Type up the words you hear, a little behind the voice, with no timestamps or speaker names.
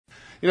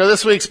You know,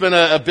 this week's been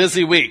a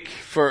busy week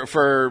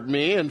for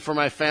me and for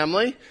my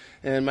family.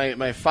 And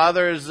my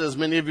father, as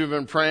many of you have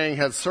been praying,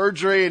 had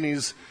surgery, and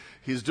he's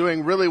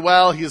doing really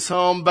well. He's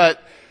home.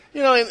 But,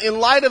 you know, in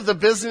light of the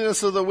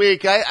busyness of the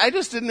week, I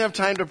just didn't have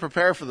time to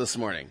prepare for this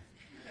morning.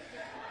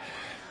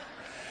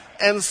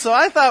 And so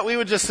I thought we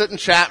would just sit and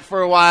chat for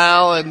a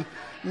while and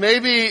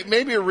maybe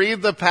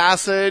read the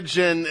passage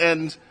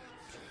and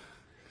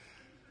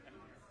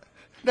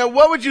now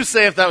what would you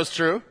say if that was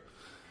true?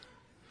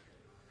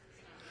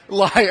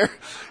 Liar.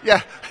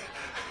 Yeah.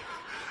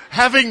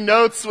 Having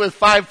notes with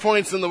 5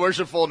 points in the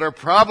worship folder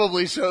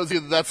probably shows you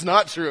that that's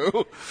not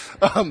true.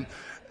 I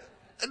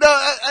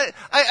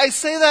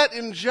say that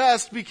in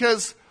jest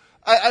because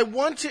I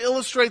want to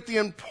illustrate the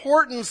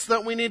importance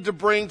that we need to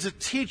bring to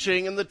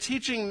teaching and the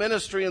teaching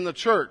ministry in the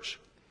church.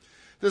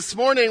 This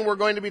morning we're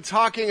going to be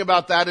talking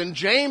about that, and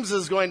James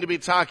is going to be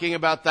talking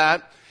about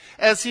that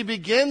as he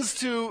begins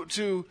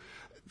to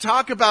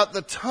talk about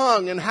the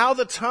tongue and how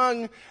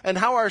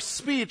our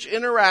speech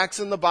interacts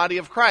in the body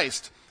of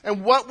Christ.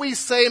 And what we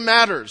say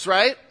matters,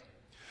 right?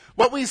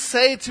 What we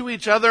say to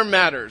each other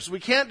matters. We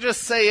can't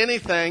just say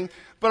anything,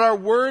 but our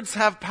words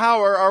have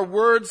power, our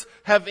words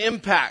have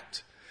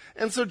impact.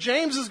 And so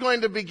James is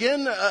going to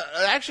begin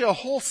actually a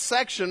whole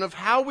section of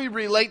how we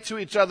relate to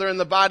each other in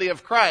the body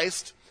of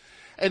Christ.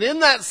 And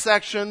in that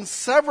section,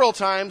 several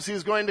times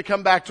he's going to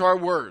come back to our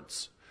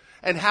words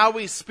and how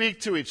we speak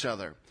to each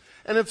other.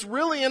 And it's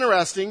really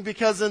interesting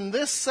because in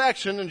this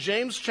section, in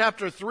James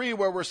chapter 3,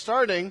 where we're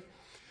starting,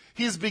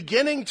 he's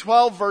beginning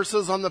 12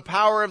 verses on the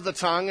power of the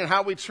tongue and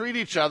how we treat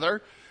each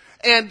other.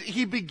 And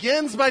he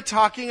begins by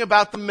talking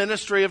about the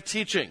ministry of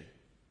teaching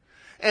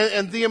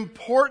and the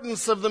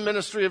importance of the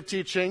ministry of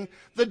teaching,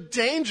 the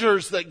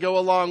dangers that go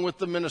along with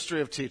the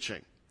ministry of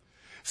teaching.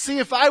 See,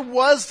 if I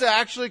was to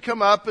actually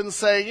come up and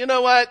say, you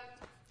know what,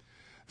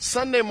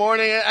 Sunday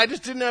morning, I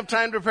just didn't have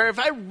time to prepare. If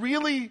I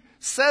really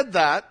said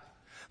that,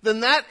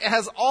 then that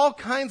has all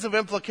kinds of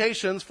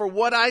implications for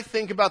what I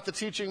think about the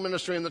teaching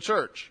ministry in the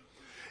church.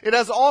 It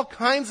has all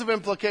kinds of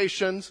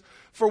implications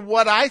for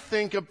what I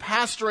think of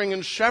pastoring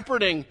and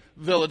shepherding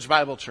Village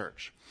Bible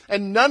Church.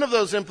 And none of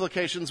those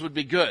implications would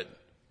be good.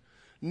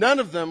 None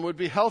of them would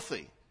be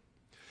healthy.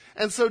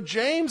 And so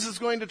James is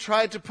going to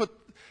try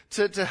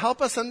to help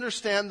us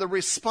understand the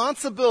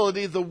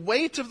responsibility, the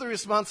weight of the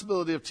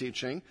responsibility of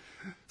teaching,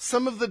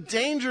 some of the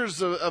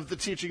dangers of the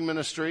teaching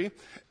ministry.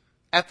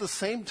 At the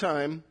same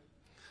time,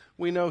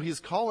 we know he's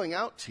calling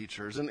out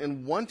teachers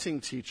and wanting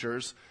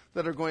teachers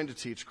that are going to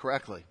teach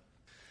correctly.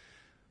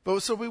 But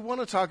so we want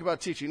to talk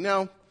about teaching.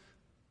 Now,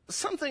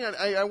 something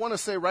I want to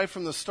say right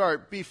from the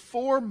start,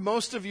 before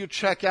most of you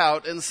check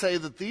out and say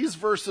that these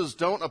verses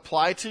don't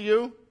apply to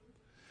you,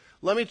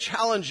 let me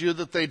challenge you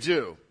that they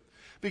do.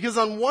 Because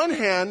on one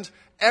hand,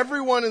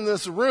 everyone in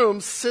this room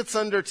sits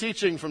under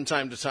teaching from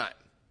time to time.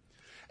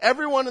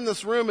 Everyone in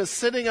this room is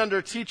sitting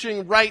under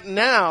teaching right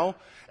now.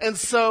 And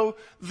so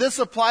this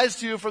applies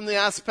to you from the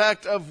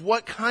aspect of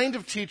what kind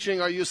of teaching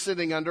are you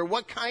sitting under?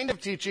 What kind of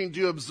teaching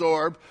do you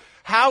absorb?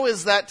 How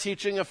is that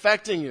teaching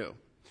affecting you?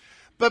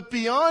 But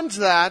beyond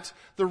that,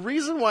 the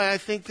reason why I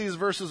think these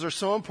verses are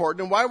so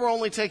important and why we're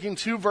only taking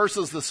 2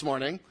 verses this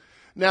morning.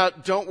 Now,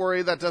 don't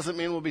worry, that doesn't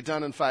mean we'll be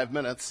done in 5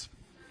 minutes.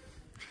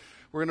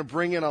 We're going to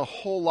bring in a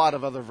whole lot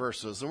of other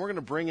verses, and we're going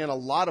to bring in a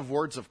lot of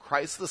words of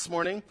Christ this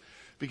morning,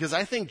 because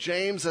I think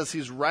James, as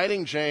he's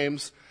writing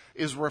James,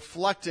 is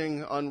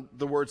reflecting on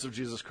the words of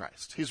Jesus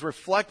Christ. He's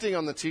reflecting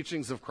on the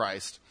teachings of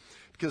Christ,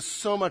 because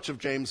so much of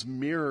James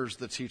mirrors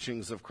the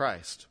teachings of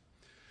Christ.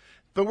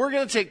 But we're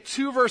going to take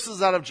 2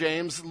 verses out of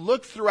James,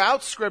 look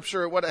throughout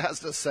Scripture at what it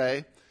has to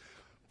say,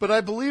 but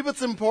I believe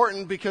it's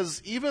important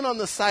because even on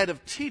the side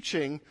of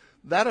teaching,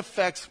 that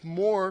affects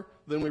more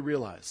than we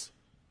realize.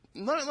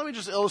 Let me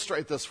just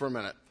illustrate this for a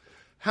minute.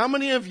 How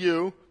many of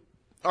you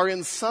are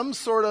in some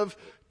sort of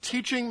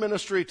teaching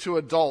ministry to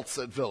adults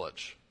at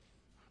Village?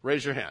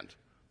 Raise your hand.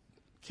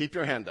 Keep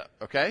your hand up,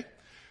 okay?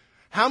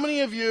 How many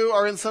of you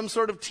are in some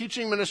sort of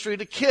teaching ministry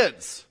to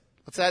kids?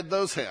 Let's add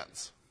those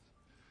hands.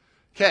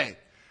 Okay.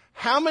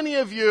 How many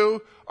of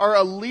you are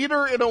a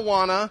leader in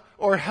Awana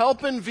or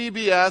help in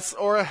VBS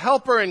or a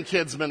helper in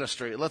kids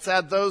ministry? Let's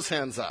add those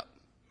hands up.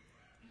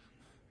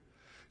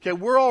 Okay,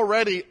 we're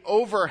already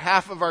over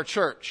half of our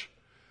church.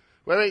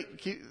 Wait,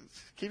 keep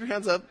your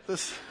hands up.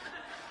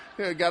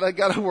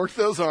 Gotta work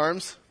those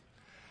arms.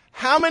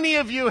 How many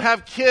of you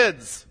have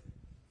kids?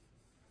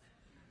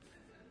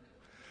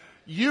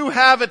 You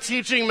have a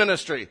teaching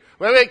ministry.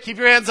 Wait, keep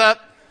your hands up.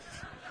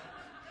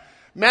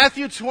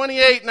 Matthew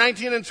 28,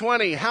 19 and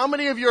 20. How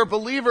many of you are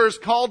believers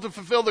called to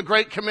fulfill the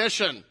Great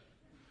Commission?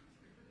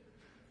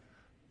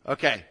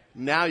 Okay,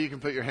 now you can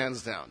put your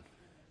hands down.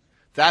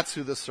 That's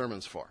who this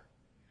sermon's for.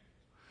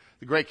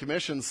 The Great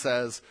Commission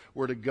says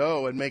we're to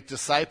go and make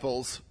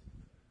disciples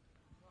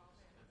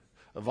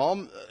of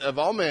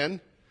all men,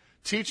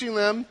 teaching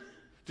them,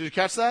 did you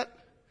catch that?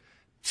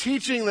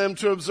 Teaching them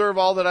to observe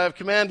all that I have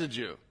commanded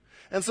you.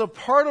 And so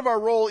part of our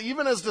role,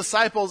 even as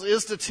disciples,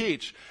 is to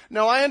teach.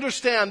 Now, I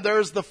understand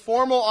there's the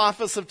formal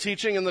office of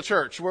teaching in the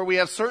church, where we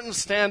have certain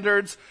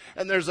standards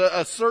and there's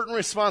a certain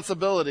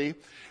responsibility.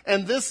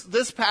 And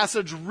this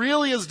passage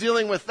really is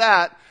dealing with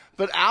that.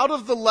 But out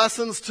of the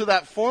lessons to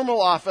that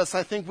formal office,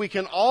 I think we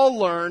can all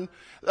learn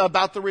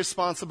about the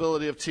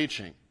responsibility of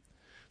teaching.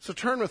 So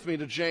turn with me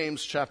to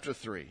James chapter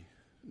 3.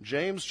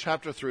 James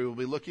chapter 3, we'll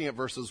be looking at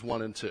verses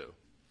 1 and 2.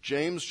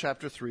 James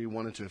chapter 3,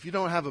 1 and 2. If you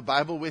don't have a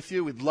Bible with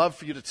you, we'd love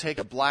for you to take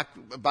a black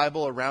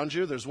Bible around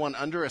you. There's one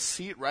under a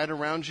seat right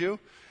around you.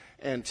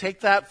 And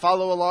take that,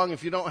 follow along.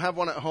 If you don't have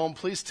one at home,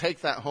 please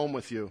take that home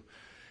with you.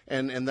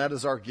 And that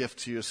is our gift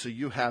to you, so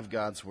you have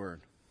God's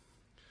Word.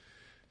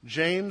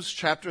 James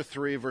chapter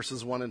 3,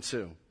 verses 1 and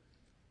 2.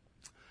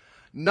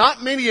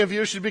 Not many of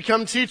you should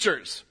become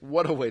teachers.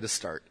 What a way to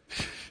start.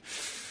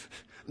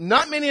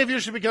 Not many of you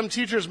should become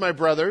teachers, my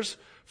brothers,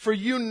 for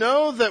you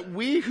know that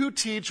we who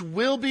teach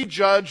will be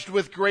judged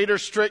with greater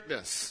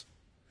strictness.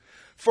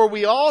 For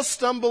we all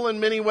stumble in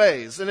many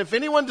ways, and if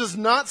anyone does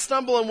not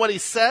stumble in what he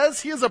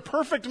says, he is a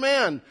perfect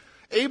man,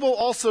 able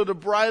also to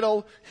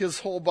bridle his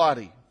whole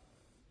body.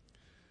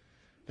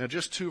 Now,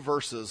 just 2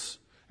 verses,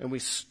 and we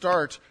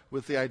start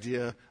with the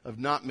idea of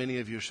not many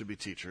of you should be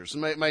teachers.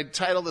 And my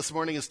title this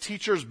morning is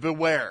Teachers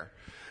Beware,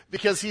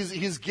 because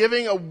he's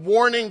giving a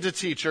warning to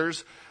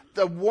teachers,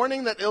 the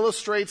warning that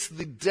illustrates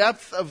the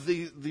depth of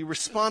the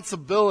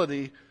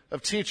responsibility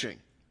of teaching.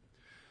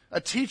 A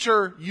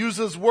teacher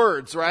uses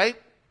words, right?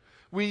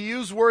 We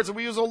use words, and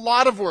we use a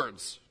lot of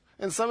words.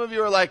 And some of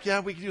you are like, yeah,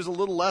 we could use a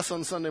little less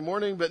on Sunday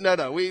morning, but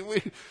no,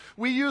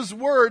 we use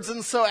words.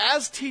 And so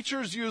as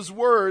teachers use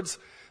words,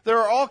 there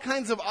are all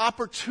kinds of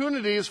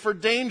opportunities for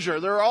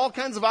danger. There are all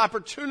kinds of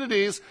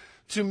opportunities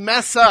to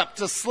mess up,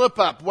 to slip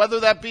up,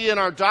 whether that be in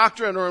our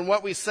doctrine or in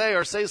what we say,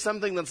 or say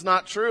something that's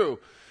not true.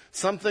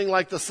 Something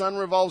like the sun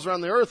revolves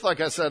around the earth, like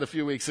I said a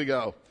few weeks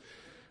ago,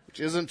 which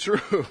isn't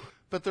true.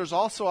 But there's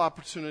also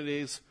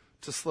opportunities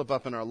to slip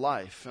up in our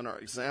life, in our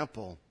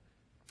example,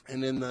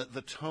 and in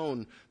the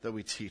tone that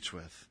we teach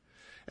with.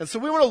 And so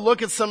we want to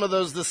look at some of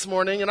those this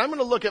morning, and I'm going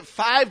to look at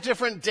 5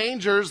 different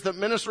dangers that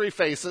ministry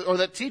faces, or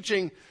that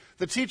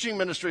the teaching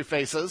ministry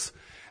faces,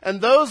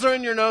 and those are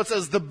in your notes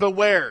as the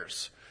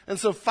bewares. And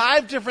so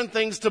 5 different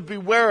things to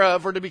beware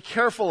of or to be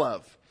careful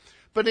of.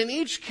 But in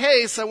each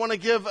case, I want to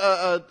give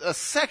a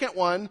second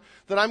one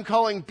that I'm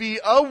calling be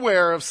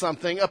aware of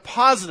something, a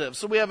positive.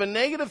 So we have a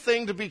negative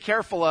thing to be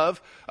careful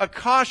of, a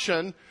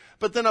caution,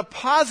 but then a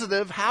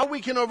positive, how we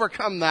can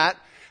overcome that,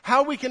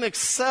 how we can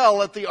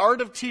excel at the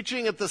art of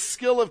teaching, at the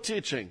skill of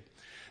teaching.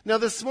 Now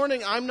this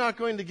morning, I'm not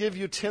going to give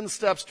you 10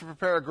 steps to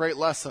prepare a great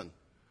lesson,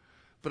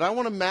 but I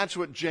want to match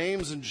what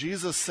James and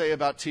Jesus say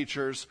about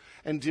teachers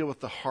and deal with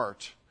the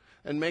heart.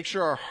 And make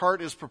sure our heart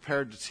is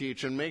prepared to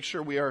teach, and make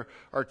sure we are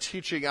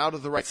teaching out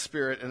of the right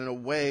spirit and in a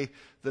way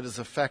that is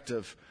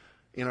effective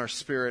in our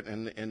spirit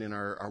and in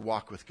our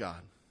walk with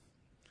God.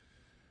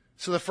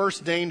 So the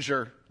first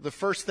danger, the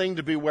first thing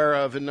to beware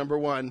of in number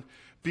 1,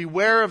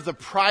 beware of the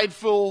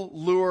prideful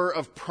lure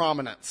of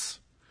prominence.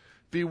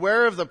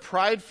 Beware of the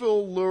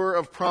prideful lure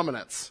of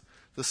prominence.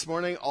 This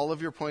morning, all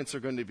of your points are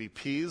going to be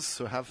P's,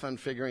 so have fun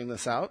figuring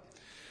this out.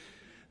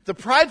 The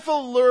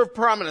prideful lure of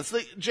prominence.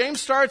 James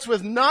starts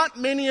with, not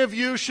many of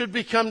you should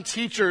become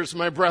teachers,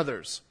 my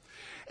brothers.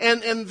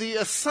 And the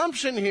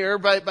assumption here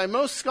by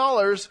most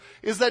scholars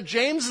is that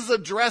James is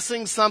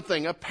addressing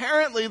something.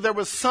 Apparently there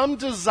was some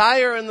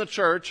desire in the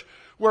church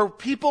where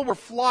people were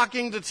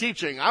flocking to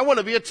teaching. I want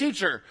to be a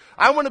teacher.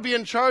 I want to be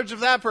in charge of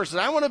that person.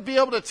 I want to be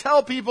able to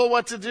tell people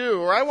what to do,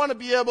 or I want to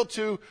be able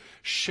to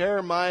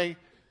share my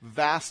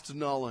vast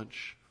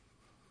knowledge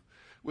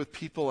with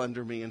people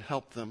under me and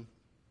help them.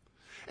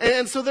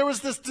 And so there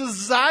was this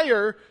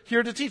desire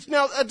here to teach.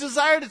 Now, a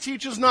desire to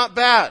teach is not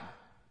bad.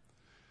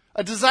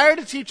 A desire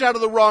to teach out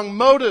of the wrong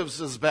motives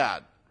is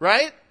bad,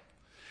 right?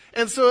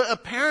 And so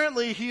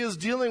apparently he is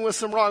dealing with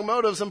some wrong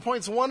motives, and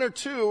points 1 or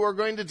 2 are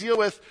going to deal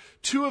with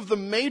 2 of the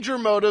major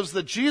motives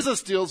that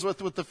Jesus deals with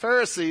the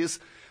Pharisees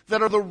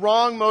that are the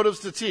wrong motives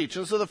to teach.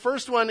 And so the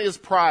first one is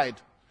pride,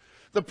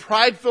 the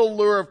prideful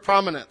lure of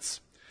prominence.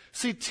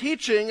 See,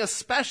 teaching,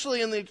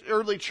 especially in the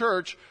early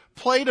church,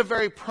 played a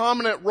very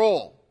prominent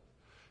role.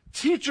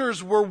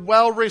 Teachers were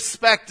well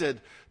respected.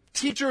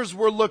 Teachers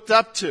were looked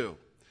up to.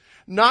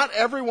 Not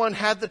everyone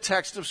had the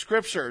text of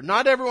Scripture.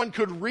 Not everyone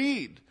could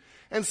read.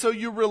 And so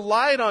you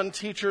relied on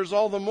teachers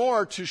all the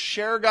more to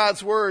share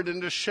God's Word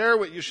and to share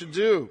what you should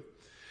do.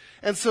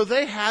 And so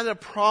they had a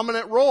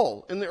prominent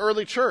role in the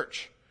early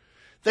church.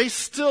 They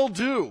still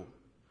do.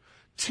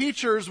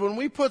 Teachers, when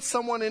we put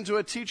someone into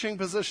a teaching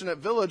position at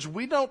Village,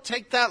 we don't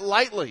take that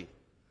lightly.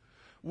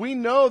 We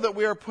know that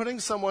we are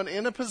putting someone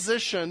in a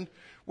position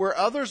where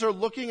others are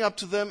looking up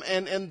to them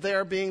and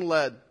they're being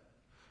led.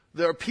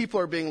 People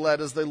are being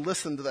led as they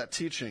listen to that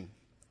teaching.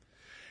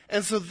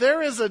 And so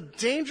there is a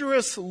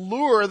dangerous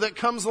lure that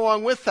comes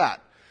along with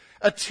that.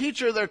 A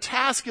teacher, their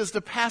task is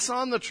to pass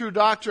on the true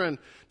doctrine,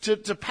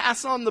 to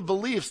pass on the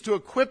beliefs, to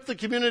equip the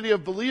community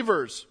of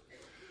believers.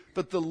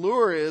 But the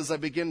lure is, I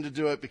begin to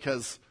do it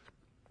because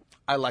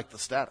I like the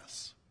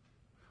status.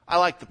 I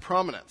like the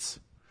prominence.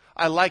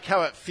 I like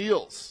how it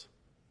feels.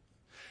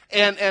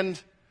 And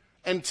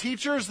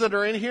teachers that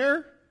are in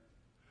here,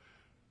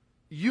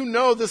 you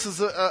know this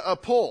is a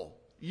pull.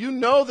 You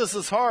know this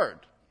is hard.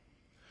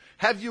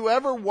 Have you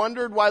ever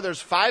wondered why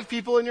there's 5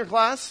 people in your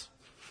class?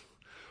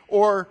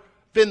 Or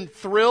been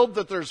thrilled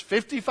that there's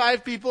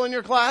 55 people in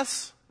your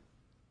class?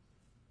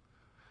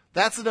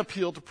 That's an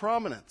appeal to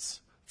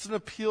prominence. It's an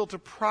appeal to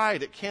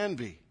pride. It can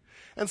be.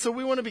 And so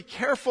we want to be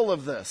careful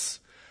of this.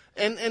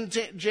 And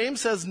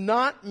James says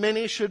not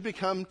many should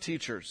become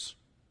teachers.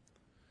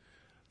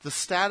 The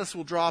status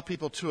will draw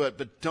people to it,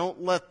 but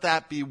don't let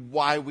that be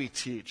why we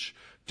teach.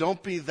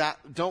 Don't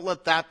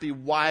let that be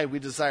why we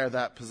desire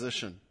that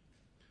position.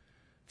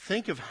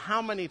 Think of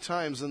how many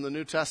times in the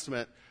New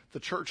Testament the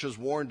church has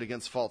warned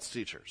against false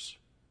teachers.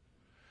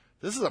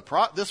 This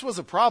was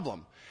a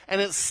problem,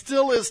 and it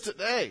still is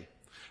today.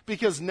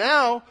 Because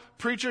now,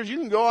 preachers, you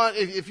can go on,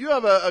 if you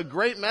have a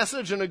great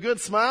message and a good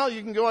smile,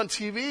 you can go on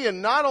TV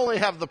and not only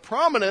have the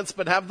prominence,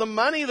 but have the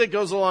money that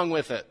goes along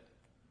with it.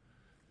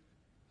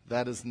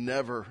 That is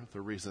never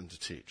the reason to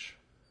teach.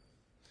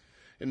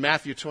 In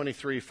Matthew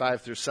 23,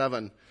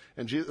 5-7,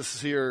 and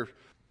Jesus here,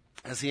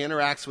 as he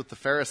interacts with the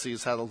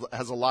Pharisees,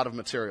 has a lot of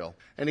material.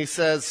 And he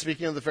says,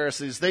 speaking of the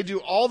Pharisees, they do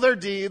all their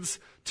deeds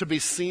to be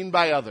seen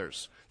by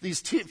others.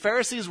 These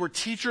Pharisees were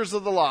teachers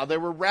of the law. They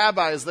were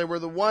rabbis. They were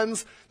the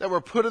ones that were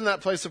put in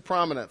that place of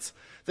prominence.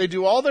 They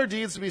do all their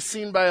deeds to be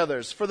seen by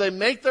others. For they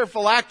make their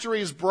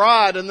phylacteries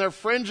broad and their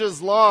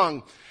fringes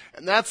long.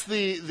 And that's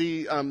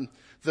the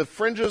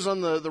fringes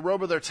on the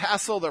robe of their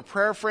tassel, their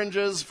prayer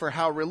fringes for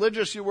how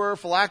religious you were.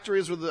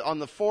 Phylacteries were on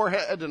the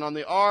forehead and on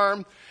the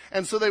arm.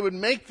 And so they would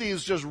make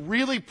these just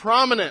really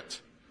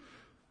prominent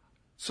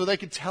so they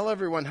could tell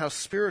everyone how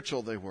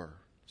spiritual they were.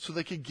 So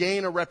they could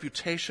gain a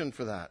reputation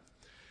for that.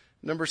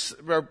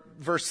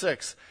 Verse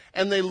 6,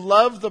 and they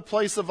love the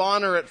place of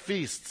honor at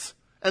feasts,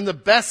 and the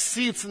best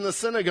seats in the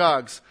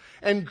synagogues,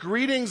 and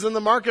greetings in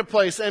the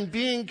marketplace, and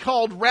being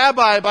called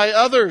rabbi by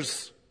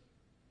others.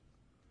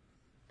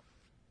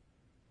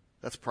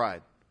 That's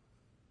pride.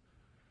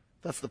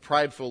 That's the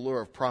prideful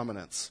lure of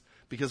prominence,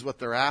 because what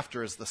they're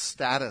after is the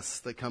status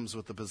that comes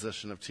with the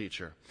position of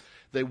teacher.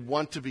 They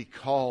want to be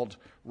called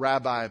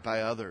rabbi by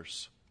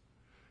others.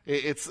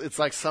 It's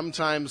like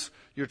sometimes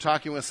you're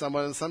talking with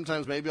someone, and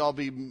sometimes maybe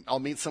I'll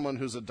meet someone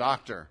who's a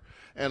doctor,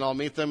 and I'll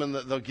meet them, and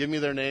they'll give me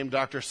their name,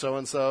 Dr.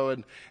 So-and-so,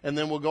 and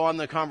then we'll go on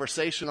the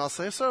conversation. I'll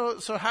say, so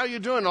how are you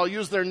doing? I'll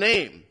use their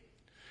name.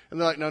 And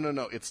they're like,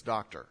 no, it's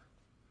doctor.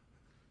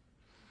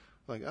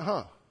 I'm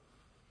like,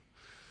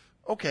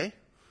 okay.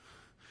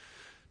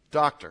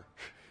 Doctor.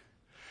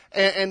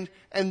 And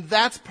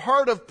that's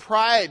part of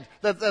pride.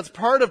 That's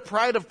part of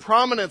pride of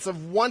prominence,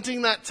 of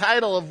wanting that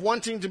title, of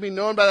wanting to be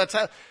known by that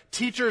title.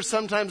 Teachers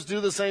sometimes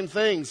do the same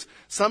things.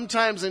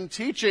 Sometimes in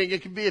teaching,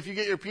 it can be if you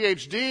get your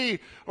PhD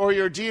or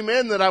your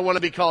DMin that I want to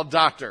be called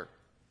doctor.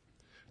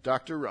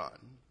 Dr. Ron.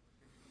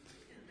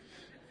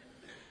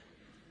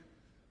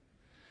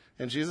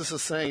 And Jesus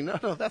is saying,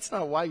 no, that's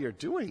not why you're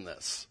doing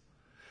this.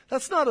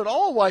 That's not at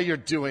all why you're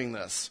doing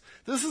this.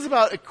 This is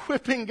about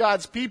equipping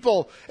God's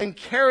people and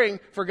caring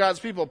for God's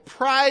people.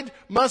 Pride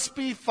must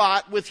be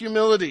fought with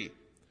humility.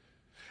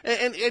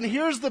 And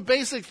here's the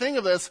basic thing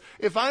of this.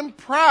 If I'm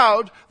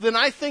proud, then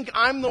I think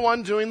I'm the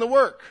one doing the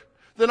work.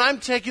 Then I'm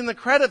taking the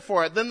credit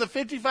for it. Then the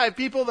 55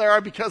 people there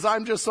are because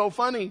I'm just so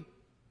funny.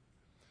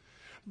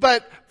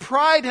 But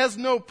pride has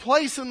no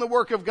place in the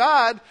work of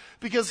God,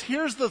 because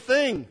here's the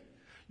thing.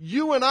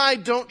 You and I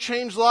don't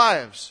change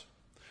lives.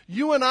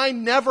 You and I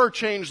never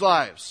change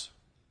lives.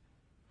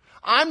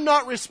 I'm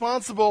not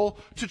responsible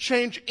to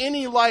change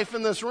any life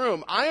in this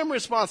room. I am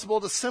responsible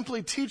to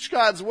simply teach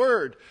God's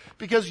word,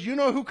 because you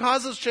know who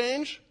causes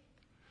change?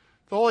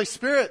 The Holy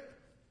Spirit.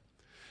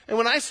 And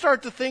when I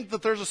start to think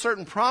that there's a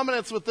certain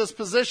prominence with this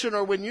position,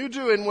 or when you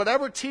do in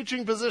whatever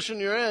teaching position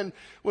you're in,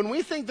 when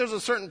we think there's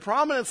a certain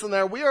prominence in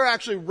there, we are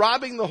actually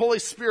robbing the Holy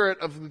Spirit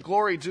of the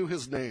glory due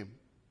his name.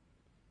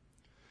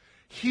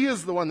 He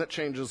is the one that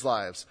changes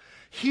lives.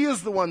 He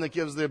is the one that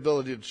gives the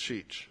ability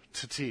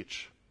to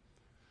teach.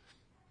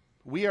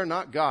 We are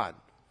not God.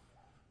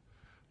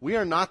 We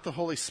are not the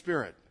Holy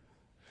Spirit.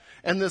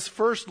 And this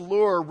first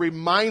lure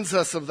reminds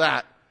us of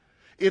that.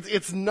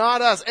 It's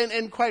not us.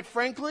 And quite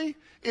frankly,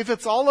 if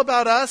it's all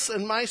about us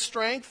and my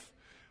strength,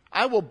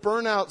 I will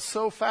burn out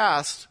so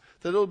fast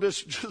that it'll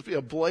just be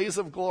a blaze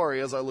of glory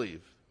as I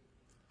leave.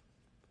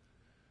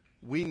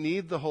 We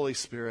need the Holy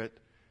Spirit,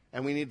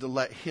 and we need to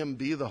let him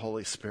be the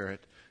Holy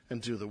Spirit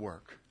and do the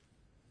work.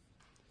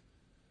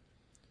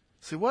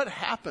 See, what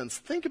happens,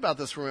 think about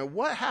this for a minute,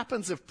 what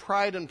happens if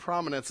pride and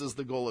prominence is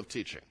the goal of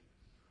teaching?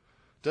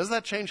 Does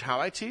that change how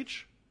I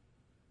teach?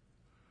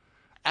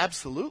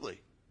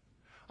 Absolutely.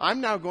 I'm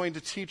now going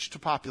to teach to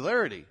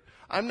popularity.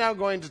 I'm now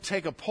going to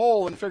take a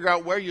poll and figure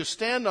out where you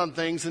stand on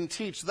things and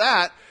teach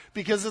that,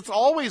 because it's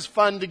always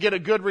fun to get a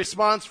good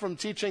response from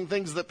teaching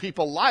things that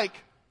people like.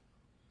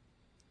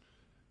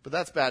 But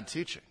that's bad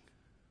teaching.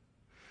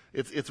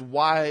 It's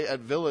why at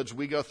Village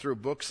we go through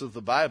books of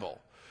the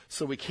Bible,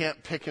 so we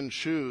can't pick and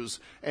choose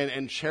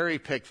and cherry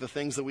pick the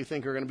things that we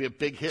think are going to be a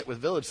big hit with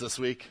Village this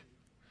week.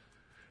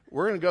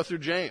 We're going to go through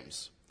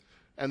James.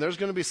 And there's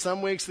going to be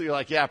some weeks that you're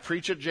like, yeah,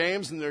 preach it,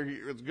 James. And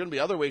there's going to be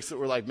other weeks that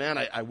we're like, man,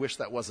 I wish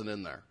that wasn't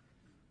in there.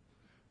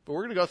 But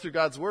we're going to go through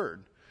God's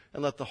Word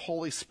and let the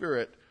Holy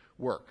Spirit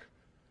work.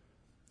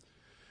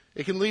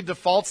 It can lead to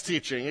false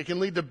teaching. It can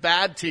lead to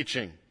bad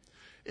teaching.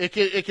 It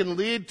can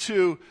lead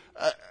to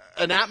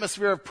an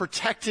atmosphere of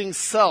protecting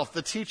self.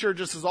 The teacher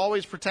just is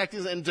always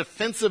protecting and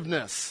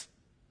defensiveness.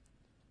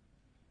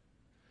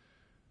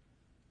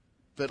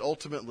 But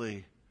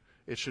ultimately,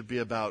 it should be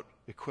about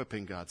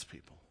equipping God's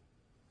people.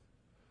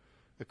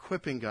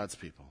 Equipping God's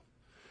people.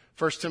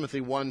 1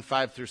 Timothy 1,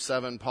 5 through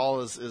 7,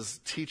 Paul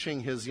is teaching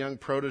his young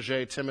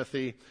protege,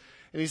 Timothy.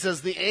 And he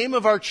says, the aim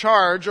of our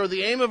charge, or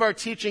the aim of our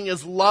teaching,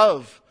 is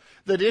love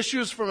that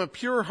issues from a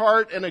pure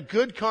heart and a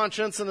good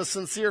conscience and a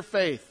sincere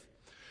faith.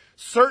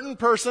 Certain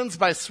persons,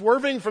 by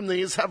swerving from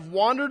these, have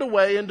wandered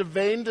away into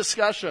vain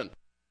discussion.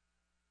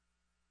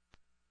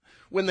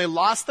 When they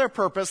lost their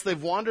purpose,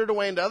 they've wandered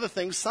away into other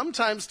things.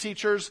 Sometimes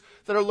teachers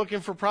that are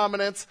looking for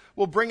prominence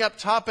will bring up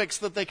topics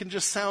that they can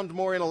just sound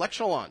more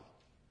intellectual on.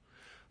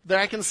 That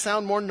I can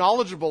sound more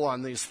knowledgeable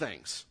on these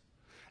things.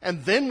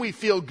 And then we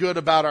feel good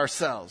about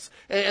ourselves.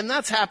 And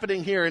that's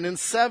happening here. And in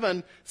 7,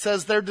 it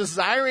says they're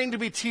desiring to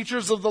be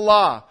teachers of the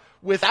law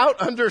without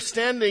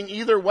understanding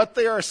either what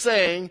they are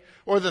saying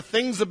or the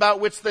things about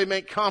which they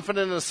make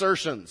confident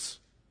assertions.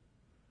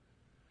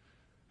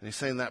 And he's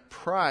saying that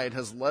pride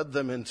has led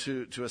them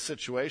into a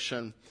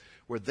situation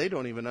where they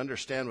don't even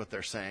understand what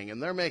they're saying.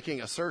 And they're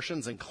making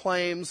assertions and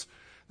claims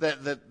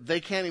that they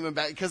can't even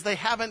back because they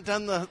haven't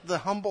done the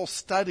humble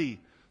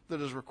study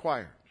that is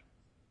required.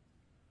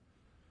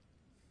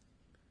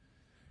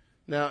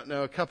 Now,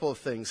 a couple of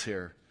things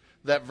here.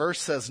 That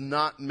verse says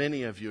not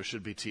many of you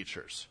should be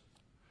teachers.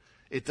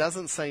 It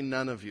doesn't say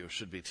none of you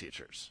should be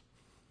teachers.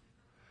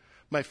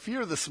 My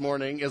fear this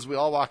morning is we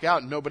all walk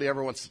out and nobody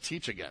ever wants to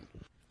teach again.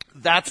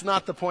 That's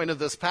not the point of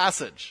this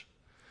passage.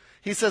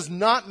 He says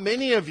not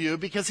many of you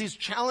because he's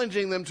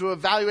challenging them to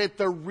evaluate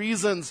their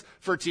reasons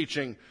for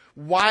teaching,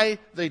 why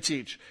they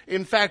teach.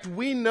 In fact,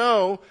 we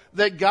know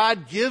that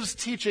God gives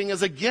teaching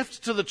as a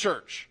gift to the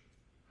church.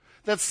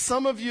 That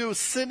some of you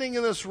sitting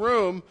in this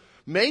room,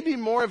 maybe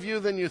more of you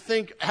than you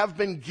think, have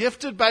been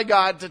gifted by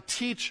God to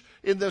teach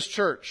in this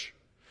church.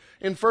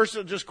 In 1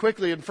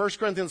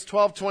 Corinthians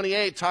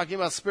 12:28, talking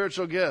about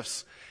spiritual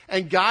gifts.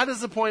 And God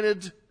has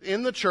appointed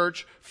in the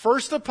church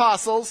first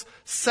apostles,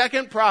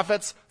 second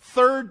prophets,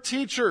 third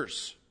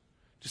teachers.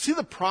 Do you see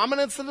the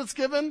prominence that it's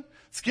given?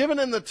 It's given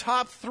in the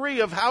top 3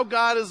 of how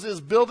God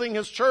is building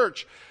his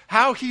church,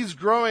 how he's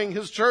growing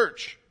his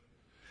church.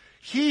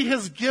 He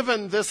has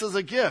given this as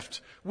a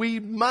gift. We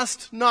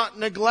must not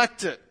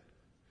neglect it.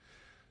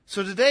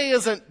 So today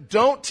isn't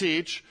don't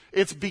teach,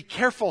 it's be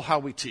careful how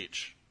we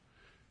teach.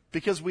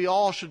 Because we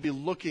all should be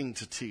looking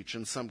to teach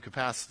in some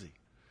capacity,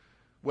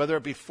 whether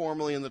it be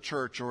formally in the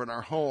church or in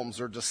our homes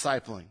or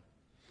discipling.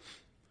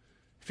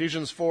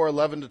 Ephesians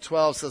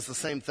 4:11-12 says the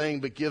same thing,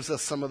 but gives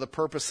us some of the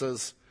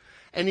purposes.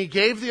 And he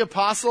gave the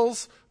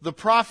apostles, the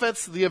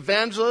prophets, the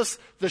evangelists,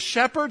 the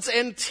shepherds,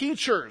 and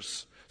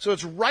teachers. So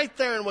it's right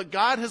there in what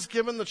God has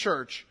given the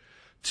church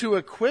to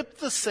equip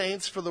the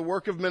saints for the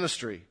work of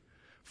ministry,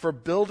 for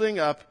building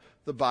up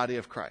the body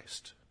of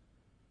Christ.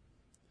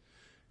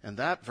 And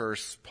that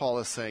verse, Paul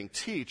is saying,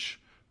 teach,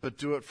 but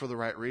do it for the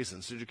right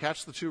reasons. Did you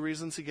catch the 2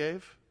 reasons he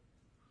gave?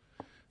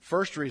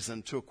 First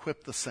reason, to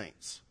equip the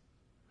saints.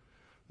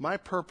 My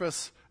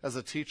purpose as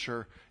a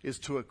teacher is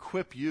to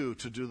equip you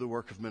to do the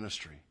work of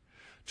ministry,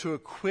 to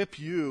equip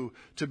you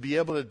to be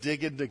able to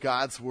dig into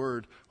God's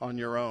word on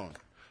your own,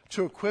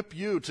 to equip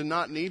you to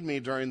not need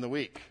me during the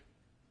week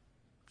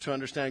to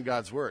understand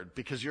God's word,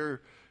 because you're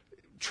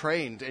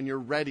trained and you're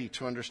ready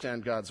to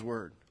understand God's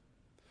word.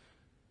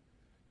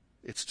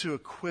 It's to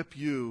equip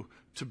you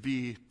to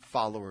be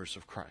followers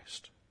of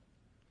Christ.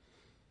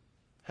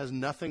 Has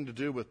nothing to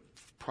do with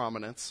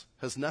prominence,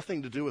 has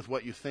nothing to do with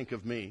what you think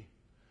of me,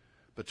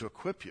 but to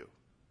equip you.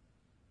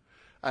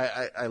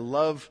 I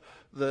love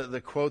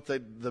the quote,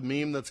 the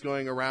meme that's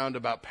going around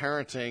about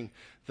parenting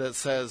that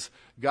says,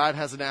 God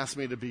hasn't asked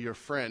me to be your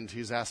friend,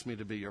 he's asked me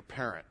to be your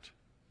parent.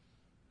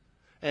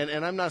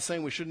 And I'm not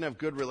saying we shouldn't have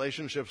good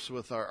relationships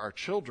with our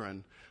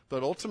children,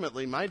 but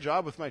ultimately my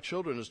job with my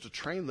children is to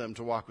train them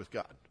to walk with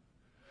God,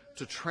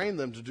 to train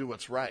them to do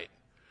what's right.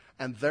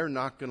 And they're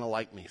not going to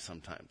like me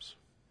sometimes.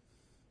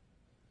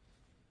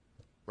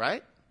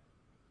 Right?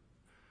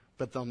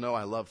 But they'll know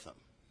I love them.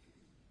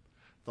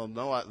 They'll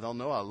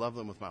know I love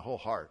them with my whole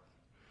heart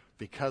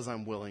because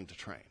I'm willing to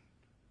train.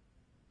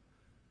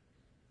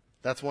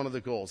 That's one of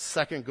the goals.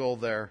 Second goal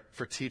there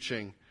for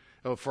teaching,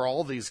 for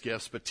all these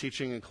gifts, but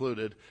teaching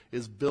included,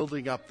 is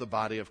building up the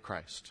body of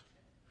Christ.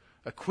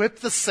 Equip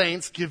the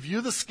saints, give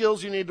you the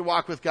skills you need to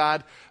walk with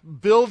God,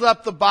 build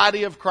up the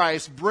body of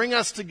Christ, bring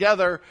us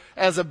together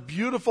as a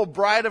beautiful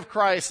bride of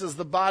Christ, as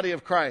the body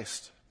of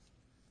Christ.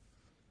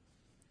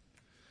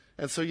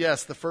 And so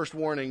yes, the first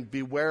warning,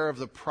 beware of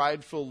the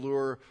prideful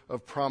lure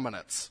of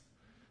prominence,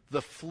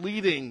 the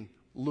fleeting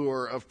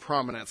lure of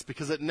prominence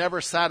because it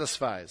never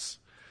satisfies.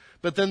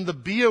 But then the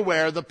be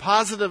aware, the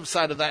positive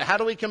side of that, how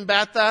do we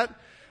combat that?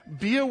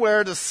 Be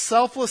aware to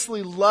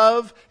selflessly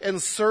love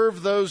and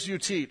serve those you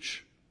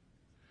teach.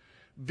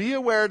 Be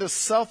aware to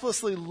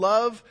selflessly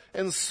love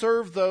and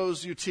serve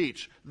those you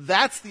teach.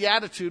 That's the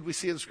attitude we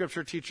see in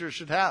Scripture teachers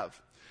should have.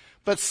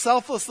 But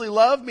selflessly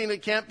love means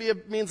it can't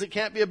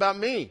be about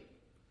me.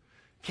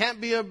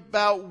 Can't be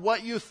about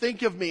what you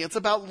think of me. It's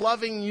about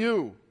loving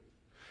you.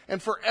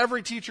 And for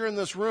every teacher in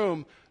this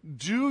room,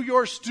 do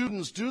your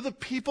students, do the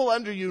people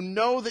under you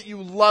know that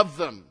you love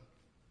them.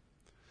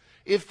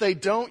 If they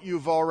don't,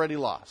 you've already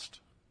lost.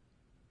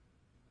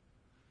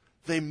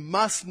 They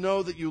must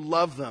know that you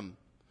love them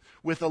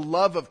with a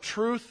love of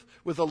truth,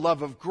 with a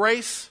love of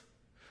grace,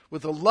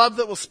 with a love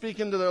that will speak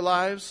into their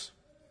lives.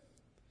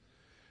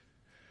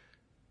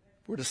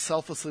 We're to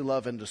selflessly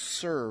love and to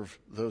serve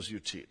those you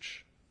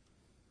teach.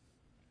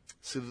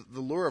 See,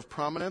 the lure of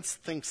prominence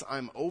thinks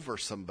I'm over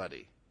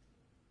somebody.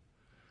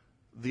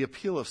 The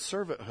appeal of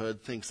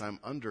servanthood thinks I'm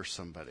under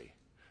somebody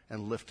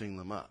and lifting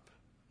them up.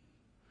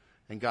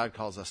 And God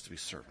calls us to be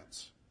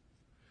servants.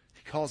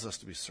 He calls us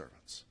to be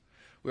servants.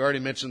 We already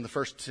mentioned the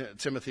 1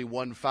 Timothy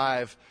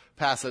 1:5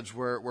 passage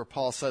where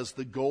Paul says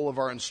the goal of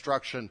our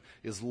instruction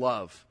is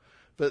love.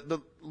 But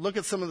look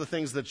at some of the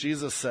things that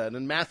Jesus said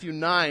in Matthew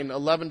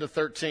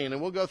 9:11-13.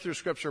 And we'll go through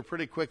Scripture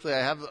pretty quickly. I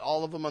have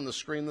all of them on the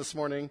screen this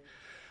morning.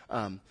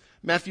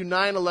 Matthew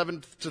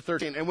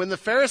 9:11-13. And when the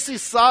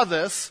Pharisees saw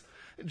this,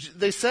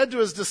 they said to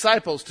his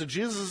disciples, to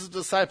Jesus'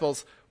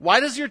 disciples, "Why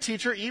does your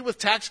teacher eat with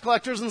tax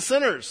collectors and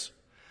sinners?"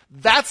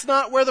 That's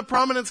not where the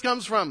prominence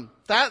comes from.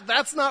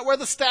 That's not where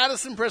the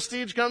status and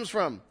prestige comes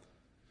from.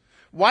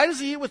 Why does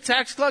he eat with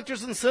tax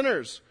collectors and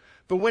sinners?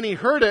 But when he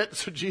heard it,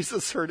 so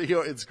Jesus heard it,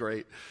 it's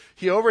great.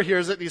 He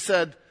overhears it and he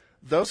said,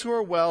 "Those who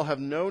are well have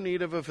no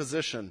need of a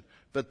physician,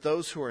 but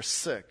those who are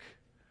sick.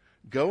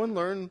 Go and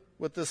learn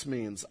what this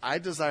means. I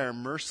desire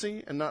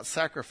mercy and not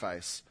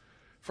sacrifice,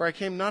 for I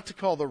came not to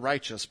call the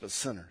righteous, but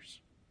sinners."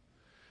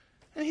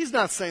 And he's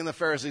not saying the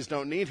Pharisees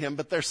don't need him,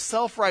 but their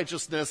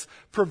self-righteousness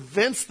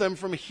prevents them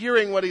from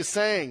hearing what he's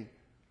saying.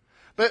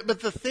 But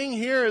the thing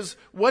here is,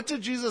 what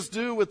did Jesus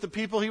do with the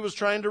people he was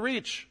trying to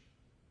reach?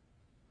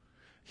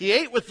 He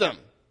ate with them.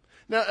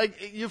 Now,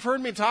 you've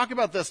heard me talk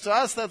about this. To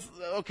us, that's,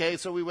 okay,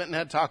 so we went and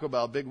had Taco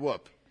Bell, big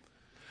whoop.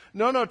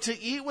 No, to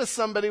eat with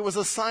somebody was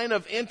a sign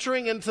of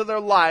entering into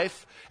their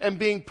life and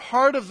being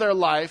part of their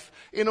life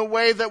in a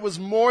way that was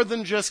more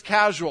than just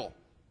casual.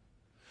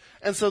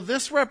 And so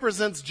this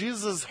represents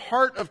Jesus'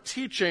 heart of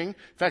teaching.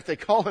 In fact, they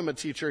call him a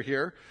teacher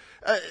here.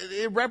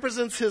 It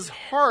represents his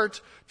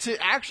heart to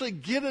actually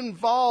get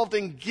involved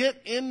and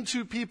get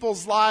into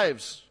people's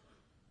lives.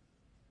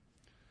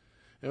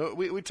 You know,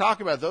 we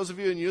talk about those of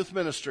you in youth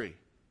ministry.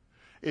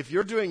 If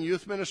you're doing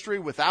youth ministry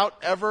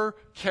without ever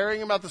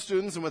caring about the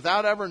students and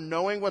without ever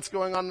knowing what's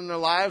going on in their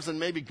lives and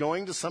maybe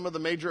going to some of the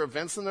major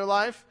events in their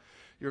life,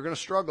 you're going to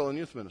struggle in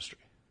youth ministry.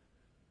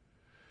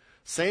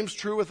 Same's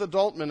true with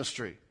adult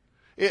ministry.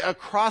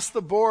 Across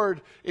the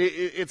board,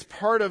 it's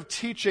part of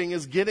teaching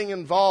is getting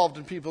involved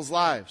in people's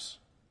lives.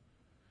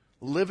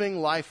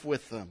 Living life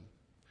with them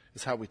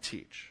is how we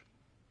teach.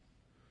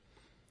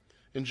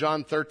 In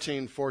John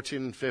 13:14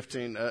 and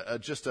 15,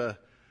 just a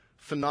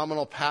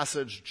phenomenal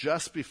passage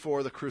just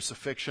before the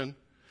crucifixion,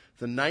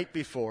 the night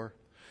before,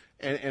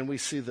 and we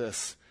see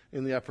this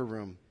in the upper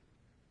room.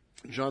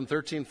 John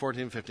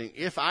 13:14, 15.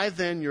 "If I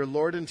then, your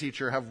Lord and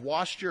teacher, have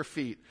washed your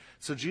feet,"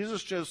 so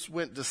Jesus just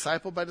went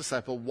disciple by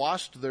disciple,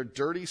 washed their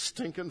dirty,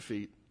 stinking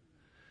feet.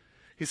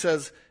 He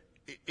says,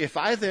 "If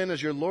I then,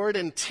 as your Lord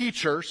and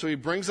teacher," so he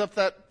brings up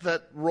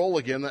that role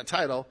again, that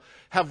title,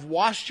 "have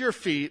washed your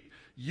feet,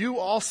 you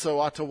also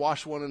ought to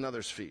wash one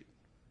another's feet."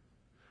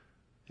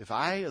 If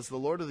I, as the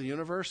Lord of the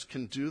universe,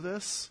 can do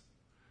this,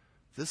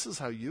 this is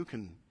how you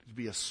can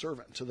be a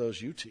servant to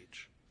those you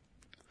teach.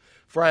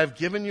 "For I have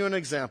given you an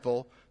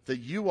example that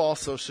you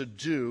also should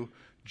do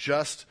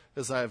just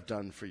as I have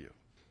done for you."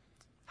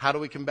 How do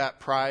we combat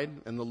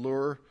pride and the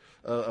lure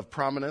of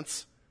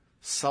prominence?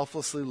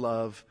 Selflessly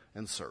love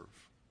and serve.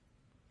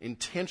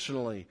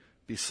 Intentionally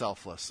be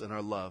selfless in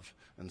our love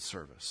and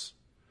service.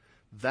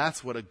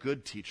 That's what a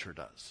good teacher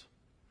does.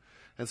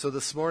 And so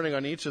this morning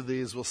on each of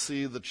these, we'll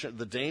see the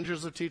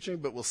dangers of teaching,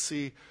 but we'll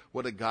see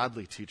what a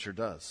godly teacher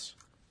does.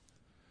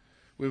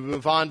 We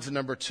move on to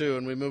number 2,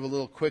 and we move a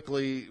little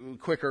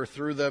quicker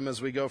through them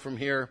as we go from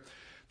here.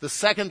 The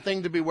second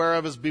thing to beware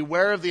of is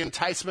beware of the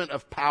enticement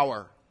of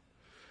power.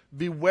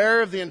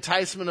 Beware of the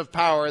enticement of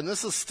power. And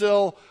this is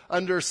still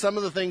under some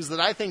of the things that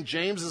I think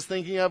James is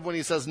thinking of when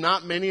he says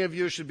not many of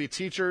you should be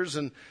teachers,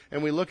 and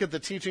we look at the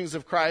teachings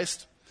of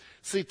Christ.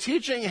 See,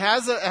 teaching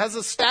has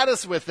a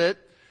status with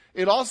it.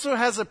 It also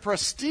has a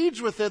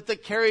prestige with it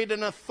that carried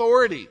an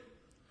authority.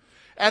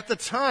 At the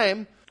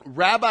time,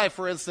 rabbi,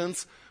 for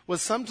instance,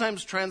 was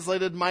sometimes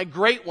translated "my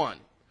great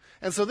one."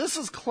 And so this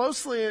is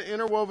closely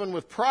interwoven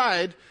with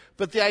pride,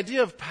 but the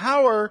idea of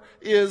power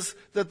is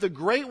that the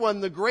great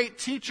one, the great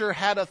teacher,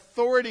 had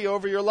authority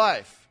over your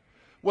life.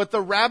 What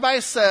the rabbi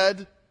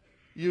said,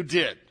 you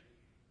did.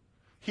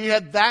 He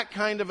had that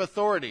kind of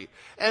authority.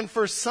 And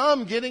for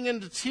some, getting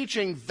into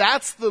teaching,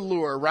 that's the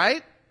lure,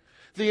 right?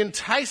 The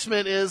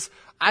enticement is,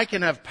 I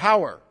can have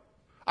power.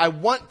 I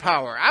want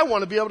power. I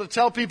want to be able to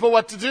tell people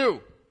what to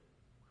do.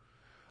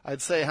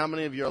 I'd say how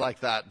many of you are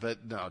like that,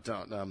 but no,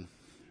 don't.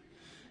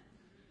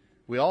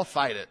 We all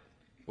fight it.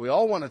 We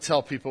all want to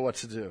tell people what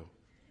to do.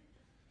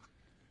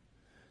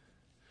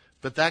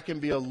 But that can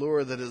be a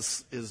lure that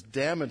is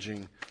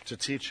damaging to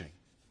teaching.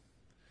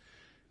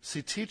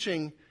 See,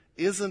 teaching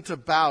isn't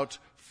about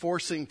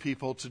forcing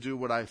people to do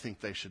what I think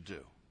they should do.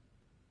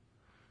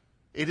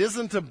 It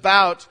isn't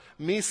about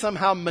me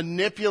somehow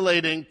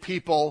manipulating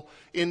people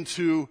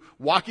into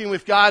walking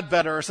with God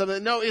better or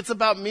something. No, it's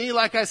about me,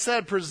 like I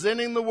said,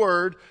 presenting the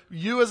Word,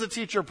 you as a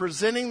teacher,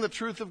 presenting the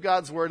truth of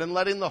God's Word and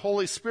letting the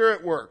Holy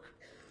Spirit work.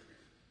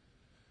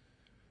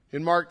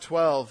 In Mark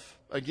 12,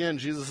 again,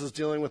 Jesus is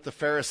dealing with the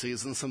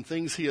Pharisees and some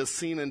things he has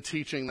seen in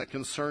teaching that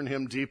concern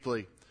him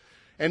deeply.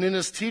 And in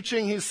his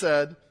teaching, he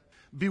said,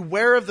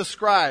 beware of the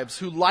scribes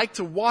who like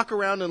to walk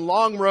around in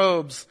long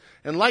robes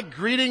and like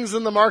greetings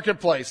in the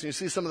marketplace. And you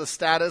see some of the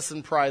status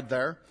and pride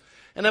there.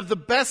 And have the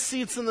best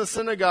seats in the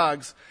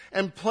synagogues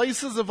and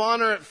places of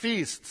honor at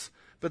feasts.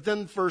 But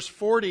then verse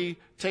 40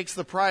 takes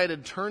the pride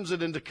and turns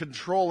it into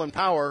control and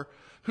power.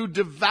 Who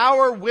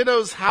devour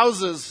widows'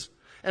 houses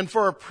and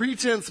for a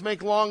pretense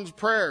make long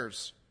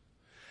prayers.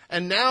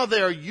 And now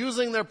they are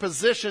using their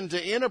position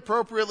to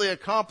inappropriately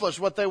accomplish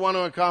what they want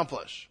to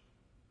accomplish.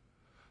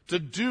 To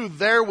do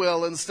their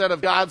will instead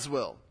of God's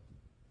will.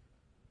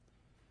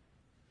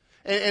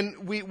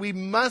 And we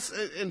must,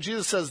 and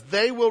Jesus says,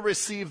 they will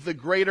receive the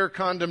greater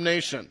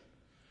condemnation.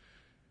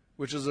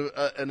 Which is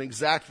an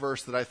exact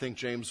verse that I think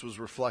James was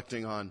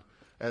reflecting on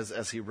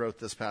as he wrote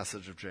this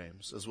passage of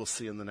James, as we'll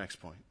see in the next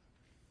point.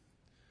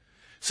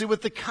 See,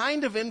 with the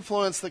kind of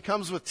influence that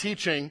comes with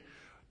teaching,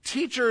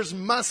 teachers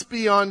must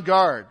be on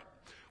guard.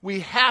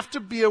 We have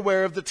to be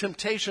aware of the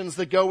temptations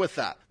that go with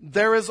that.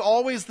 There is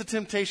always the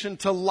temptation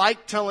to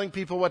like telling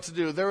people what to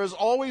do. There is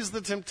always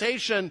the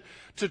temptation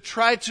to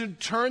try to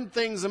turn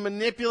things and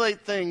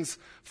manipulate things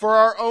for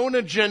our own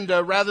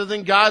agenda rather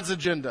than God's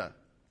agenda.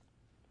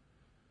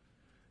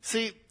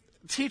 See,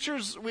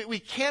 teachers, we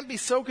can't be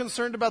so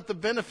concerned about the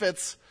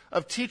benefits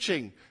of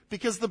teaching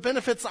because the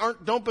benefits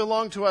don't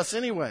belong to us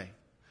anyway.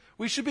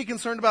 We should be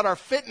concerned about our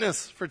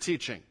fitness for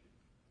teaching.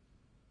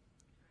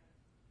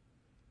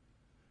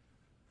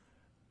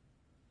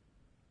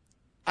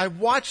 I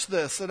watch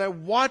this, and I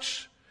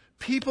watch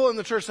people in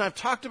the church, and I've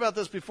talked about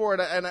this before,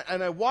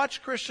 and I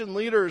watch Christian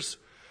leaders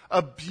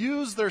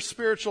abuse their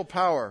spiritual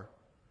power.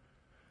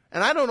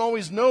 And I don't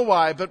always know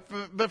why,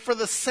 but for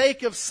the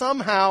sake of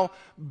somehow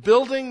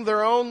building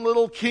their own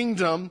little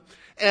kingdom,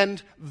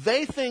 and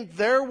they think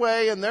their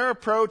way and their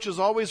approach is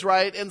always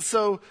right, and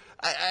so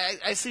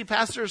I see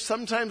pastors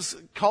sometimes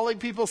calling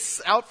people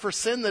out for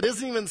sin that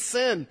isn't even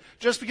sin,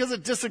 just because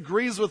it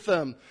disagrees with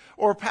them.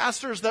 Or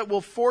pastors that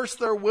will force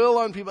their will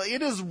on people.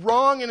 It is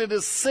wrong and it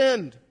is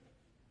sin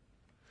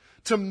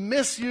to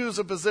misuse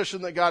a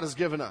position that God has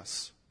given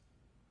us.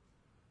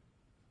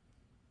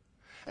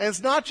 And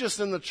it's not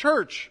just in the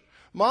church.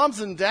 Moms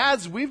and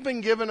dads, we've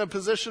been given a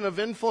position of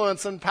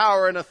influence and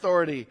power and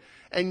authority.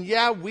 And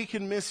yeah, we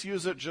can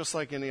misuse it just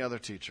like any other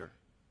teacher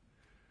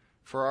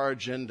for our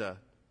agenda.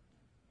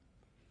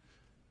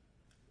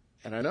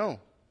 And I know,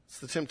 it's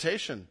the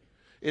temptation.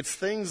 It's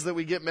things that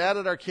we get mad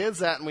at our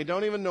kids at and we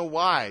don't even know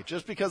why,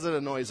 just because it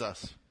annoys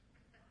us.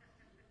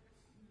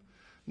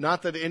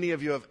 Not that any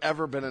of you have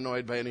ever been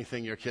annoyed by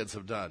anything your kids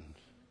have done.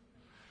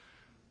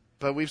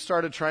 But we've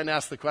started trying to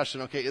ask the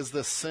question, okay, is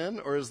this sin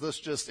or is this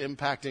just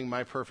impacting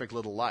my perfect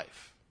little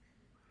life?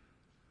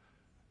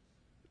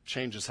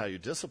 Changes how you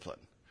discipline.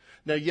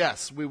 Now,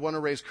 yes, we want to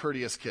raise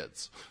courteous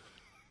kids.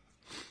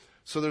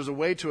 So there's a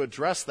way to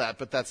address that,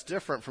 but that's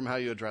different from how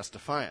you address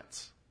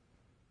defiance.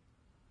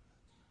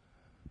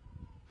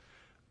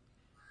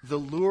 The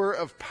lure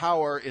of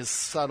power is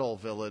subtle,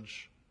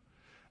 Village.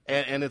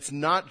 And it's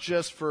not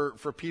just for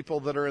people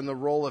that are in the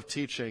role of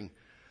teaching.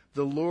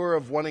 The lure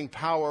of wanting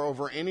power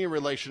over any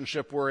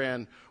relationship we're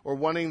in, or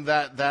wanting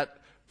that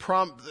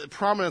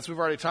prominence we've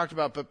already talked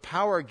about, but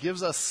power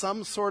gives us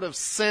some sort of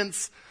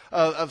sense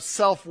of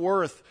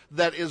self-worth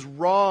that is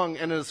wrong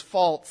and is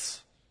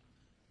false.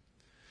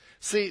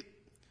 See,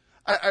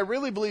 I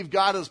really believe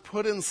God has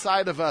put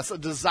inside of us a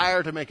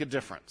desire to make a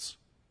difference.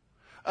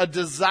 A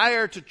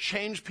desire to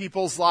change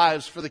people's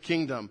lives for the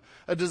kingdom.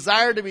 A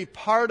desire to be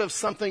part of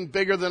something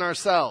bigger than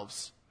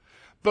ourselves.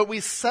 But we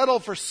settle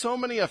for so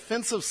many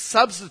offensive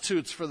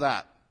substitutes for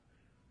that.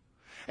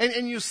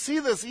 And you see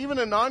this even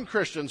in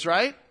non-Christians,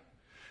 right?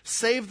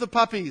 Save the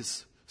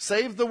puppies.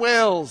 Save the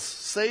whales.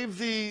 Save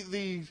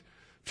the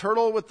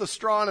turtle with the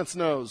straw in its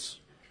nose.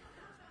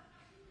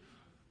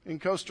 In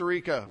Costa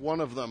Rica,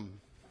 one of them.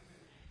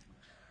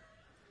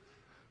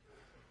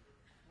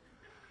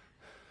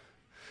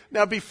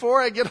 Now, before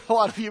I get a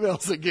lot of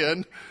emails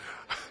again,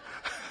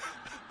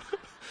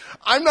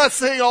 I'm not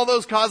saying all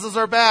those causes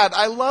are bad.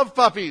 I love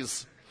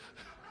puppies.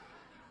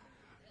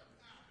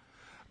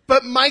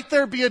 But might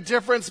there be a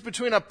difference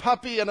between a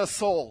puppy and a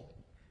soul?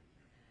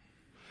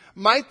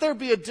 Might there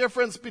be a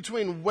difference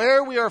between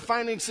where we are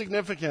finding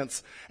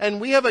significance and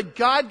we have a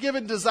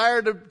God-given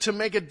desire to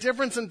make a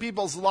difference in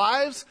people's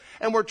lives,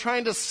 and we're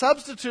trying to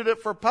substitute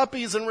it for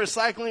puppies and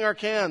recycling our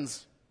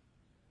cans?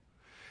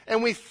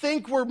 And we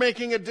think we're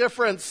making a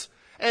difference,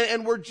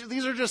 and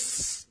these are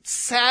just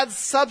sad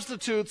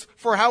substitutes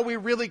for how we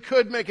really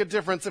could make a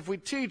difference if we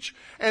teach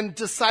and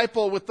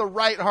disciple with the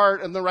right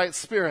heart and the right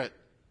spirit.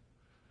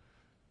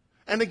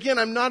 And again,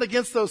 I'm not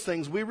against those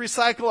things. We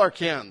recycle our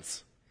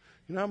cans.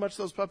 You know how much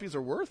those puppies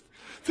are worth?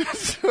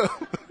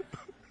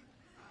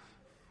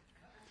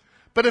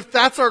 But if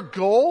that's our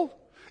goal,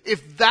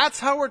 if that's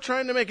how we're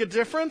trying to make a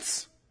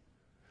difference,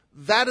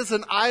 that is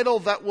an idol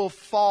that will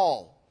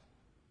fall.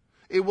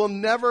 It will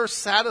never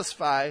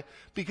satisfy,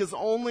 because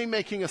only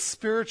making a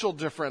spiritual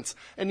difference,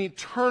 an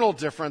eternal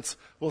difference,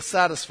 will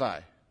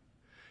satisfy.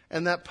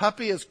 And that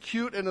puppy, as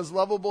cute and as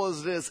lovable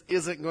as it is,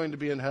 isn't going to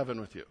be in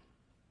heaven with you.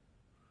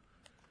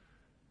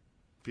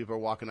 People are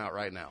walking out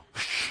right now.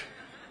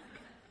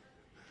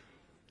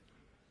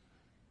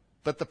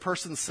 But the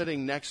person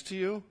sitting next to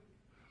you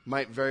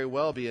might very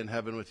well be in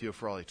heaven with you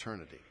for all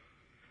eternity.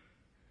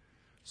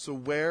 So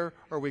where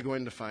are we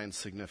going to find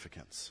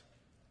significance?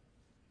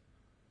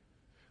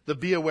 The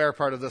be aware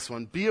part of this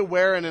one. Be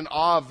aware and in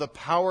awe of the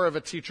power of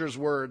a teacher's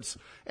words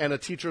and a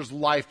teacher's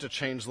life to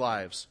change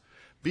lives.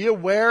 Be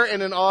aware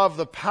and in awe of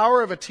the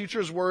power of a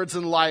teacher's words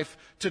and life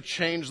to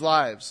change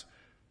lives.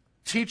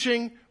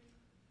 Teaching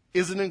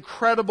is an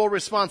incredible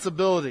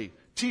responsibility.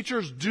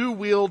 Teachers do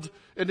wield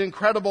an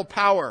incredible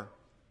power.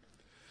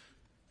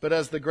 But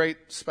as the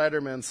great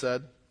Spider-Man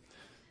said,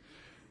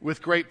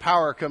 with great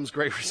power comes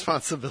great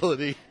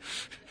responsibility.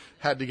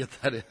 Had to get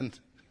that in.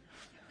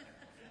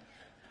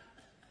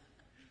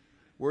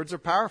 Words are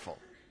powerful,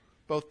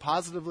 both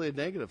positively and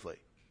negatively.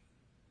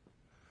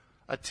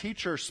 A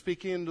teacher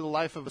speaking into the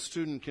life of a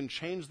student can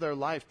change their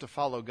life to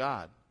follow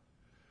God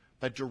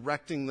by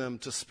directing them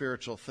to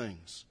spiritual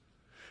things,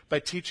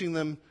 by teaching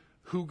them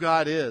who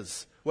God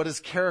is, what His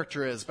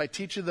character is, by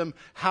teaching them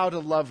how to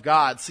love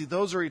God. See,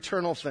 those are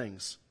eternal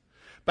things.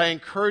 By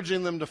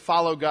encouraging them to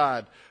follow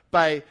God,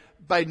 by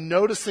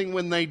noticing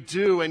when they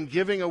do and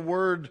giving a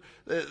word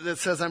that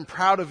says, I'm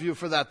proud of you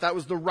for that. That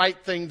was the right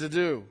thing to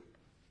do.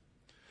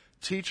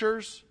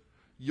 Teachers,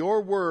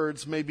 your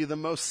words may be the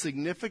most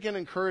significant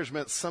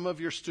encouragement some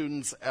of your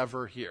students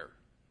ever hear.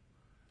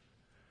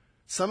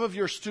 Some of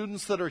your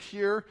students that are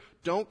here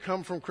don't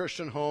come from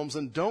Christian homes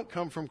and don't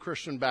come from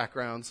Christian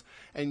backgrounds,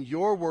 and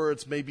your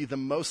words may be the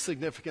most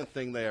significant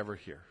thing they ever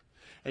hear.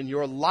 And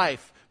your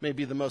life may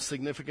be the most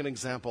significant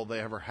example they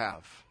ever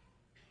have.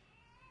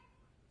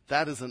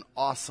 That is an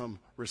awesome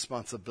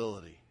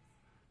responsibility.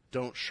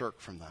 Don't shirk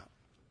from that.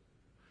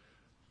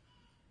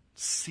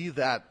 See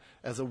that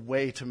as a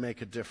way to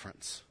make a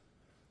difference.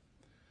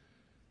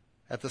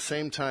 At the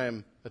same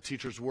time, a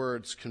teacher's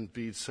words can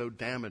be so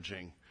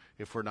damaging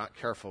if we're not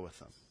careful with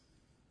them,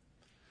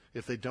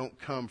 if they don't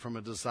come from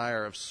a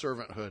desire of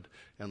servanthood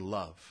and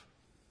love.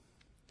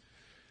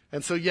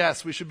 And so,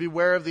 yes, we should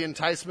beware of the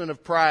enticement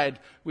of pride.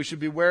 We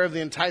should beware of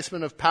the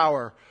enticement of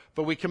power.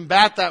 But we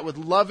combat that with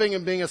loving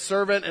and being a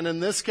servant, and in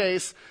this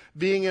case,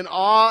 being in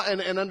awe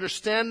and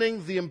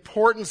understanding the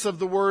importance of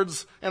the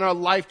words in our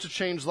life to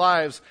change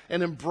lives,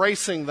 and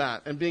embracing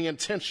that and being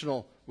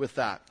intentional with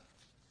that.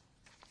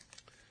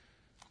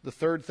 The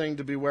third thing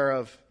to beware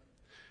of,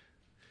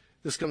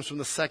 this comes from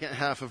the second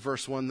half of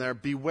verse 1 there.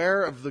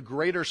 Beware of the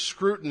greater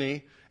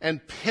scrutiny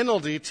and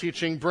penalty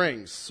teaching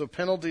brings. So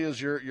penalty is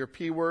your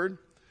P word.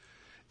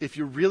 If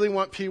you really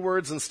want P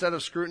words instead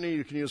of scrutiny,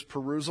 you can use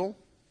perusal.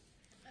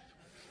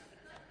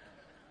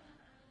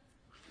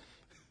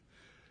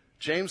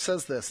 James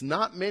says this,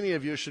 not many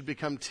of you should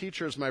become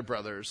teachers, my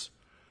brothers,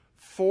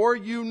 for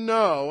you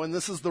know, and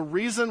this is the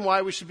reason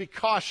why we should be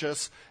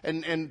cautious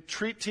and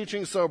treat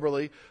teaching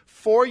soberly,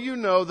 for you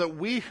know that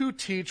we who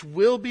teach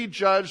will be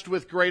judged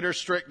with greater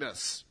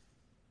strictness.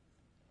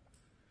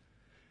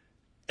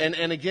 And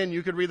again,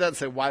 you could read that and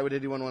say, why would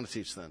anyone want to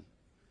teach then?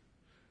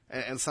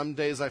 And some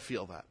days I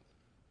feel that.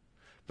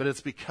 But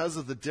it's because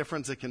of the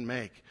difference it can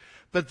make.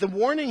 But the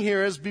warning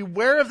here is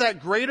beware of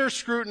that greater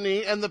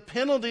scrutiny and the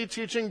penalty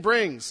teaching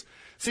brings.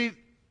 See,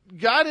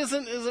 God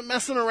isn't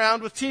messing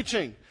around with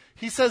teaching.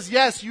 He says,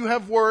 yes, you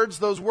have words.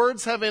 Those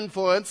words have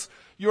influence.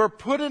 You're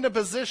put in a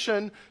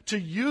position to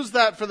use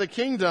that for the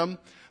kingdom.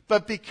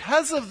 But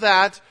because of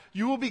that,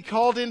 you will be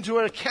called into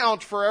an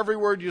account for every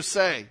word you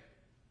say.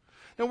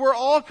 Now, we're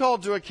all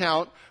called to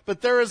account,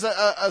 but there is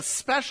a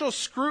special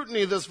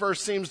scrutiny, this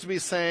verse seems to be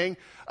saying,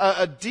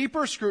 a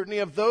deeper scrutiny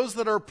of those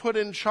that are put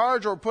in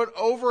charge or put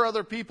over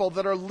other people,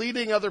 that are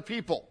leading other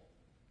people.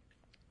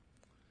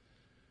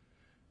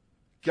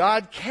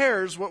 God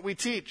cares what we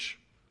teach,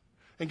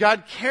 and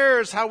God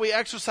cares how we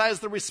exercise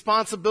the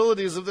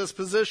responsibilities of this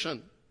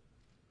position.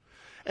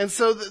 And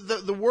so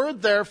the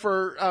word there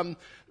for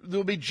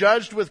will be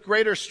judged with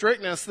greater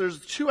strictness,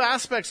 there's two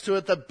aspects to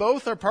it that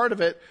both are part of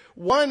it.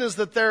 One is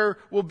that there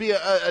will be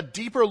a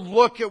deeper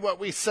look at what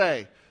we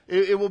say.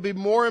 It will be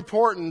more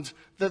important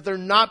that there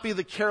not be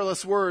the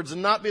careless words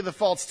and not be the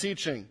false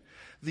teaching.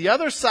 The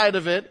other side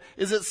of it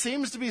is it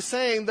seems to be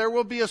saying there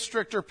will be a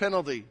stricter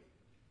penalty,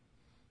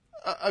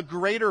 a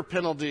greater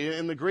penalty.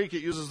 In the Greek,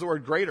 it uses the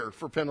word greater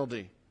for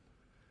penalty.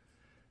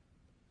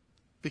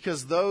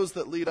 Because those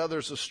that lead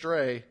others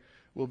astray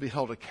will be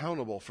held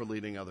accountable for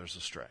leading others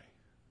astray.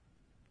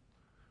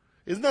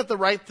 Isn't that the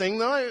right thing,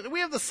 though?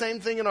 We have the same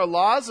thing in our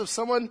laws. If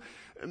someone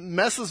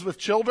messes with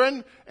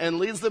children and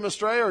leads them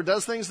astray or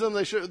does things to them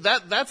they should,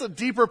 that's a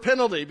deeper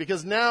penalty,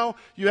 because now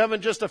you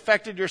haven't just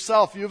affected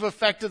yourself, you've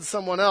affected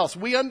someone else.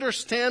 We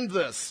understand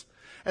this,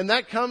 and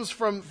that comes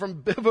from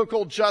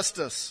biblical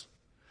justice.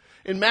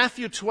 In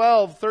Matthew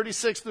 12,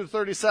 36 through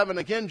 37,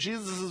 again,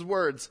 Jesus'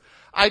 words,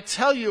 I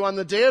tell you, on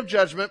the day of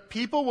judgment,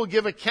 people will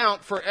give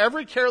account for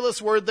every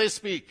careless word they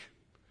speak.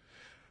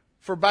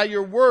 For by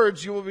your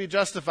words you will be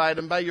justified,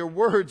 and by your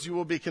words you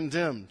will be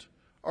condemned.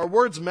 Our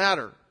words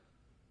matter.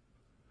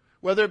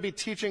 Whether it be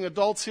teaching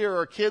adults here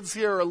or kids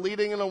here or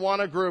leading an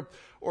Awana group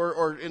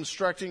or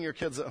instructing your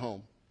kids at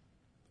home.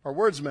 Our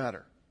words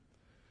matter.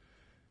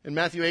 In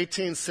Matthew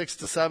 18,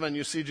 6-7,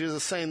 you see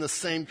Jesus saying the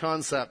same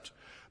concept.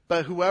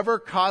 But whoever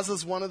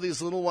causes one of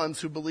these little ones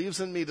who believes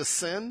in me to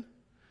sin,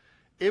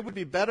 it would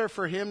be better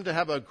for him to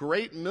have a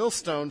great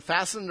millstone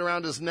fastened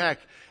around his neck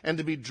and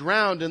to be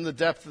drowned in the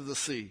depth of the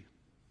sea.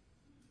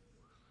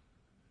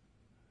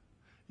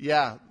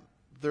 Yeah,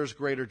 there's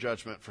greater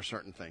judgment for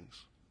certain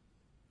things.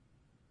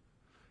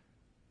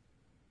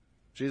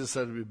 Jesus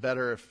said it would be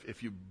better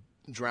if you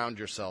drowned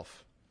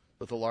yourself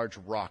with a large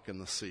rock in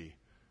the sea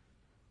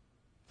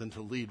than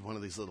to lead one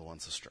of these little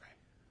ones astray.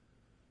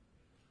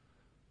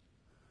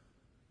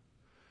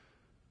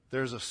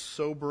 There's a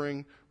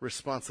sobering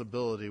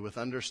responsibility with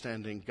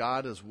understanding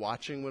God is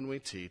watching when we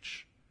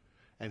teach,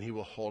 and he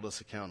will hold us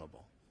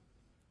accountable.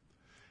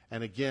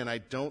 And again, I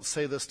don't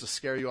say this to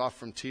scare you off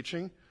from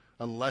teaching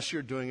unless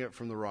you're doing it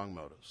from the wrong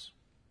motives.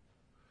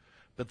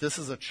 But this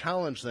is a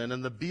challenge then,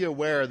 and be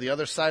aware, the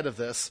other side of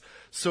this.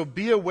 So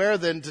be aware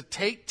then to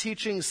take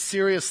teaching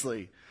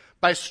seriously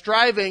by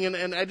striving,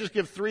 and I just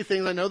give three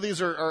things. I know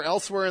these are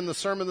elsewhere in the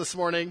sermon this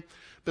morning,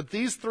 but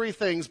these three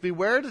things: be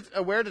aware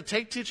to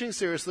take teaching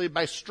seriously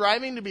by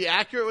striving to be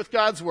accurate with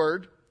God's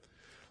word,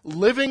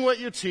 living what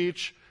you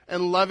teach,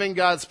 and loving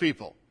God's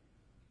people.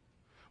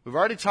 We've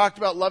already talked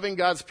about loving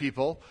God's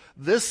people.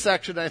 This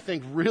section, I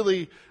think,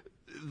 really,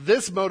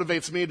 this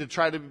motivates me to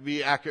try to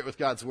be accurate with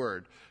God's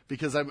word,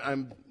 because I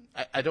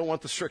don't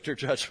want the stricter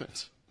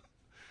judgment.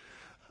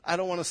 I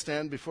don't want to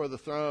stand before the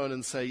throne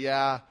and say,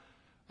 yeah,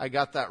 I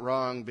got that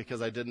wrong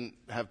because I didn't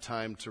have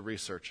time to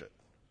research it.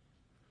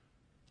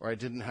 Or I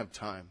didn't have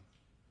time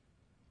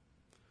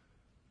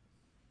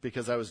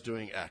because I was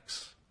doing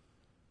X.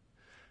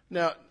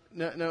 Now,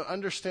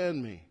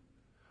 understand me.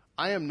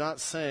 I am not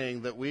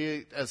saying that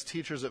we as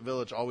teachers at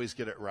Village always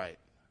get it right.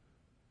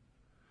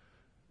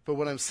 But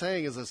what I'm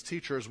saying is, as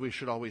teachers, we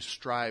should always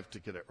strive to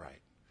get it right.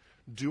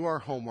 Do our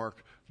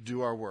homework,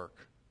 do our work.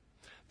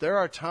 There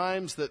are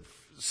times that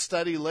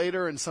study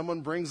later and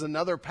someone brings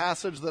another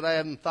passage that I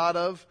hadn't thought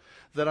of,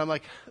 that I'm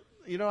like,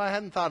 I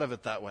hadn't thought of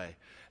it that way.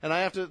 And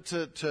I have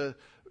to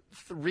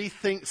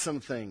rethink some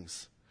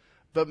things.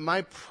 But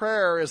my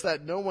prayer is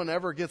that no one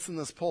ever gets in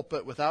this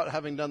pulpit without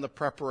having done the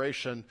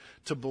preparation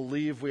to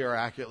believe we are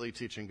accurately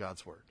teaching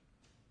God's word.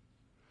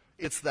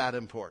 It's that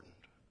important.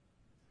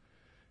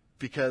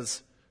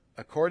 Because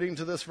according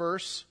to this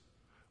verse,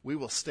 we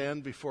will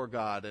stand before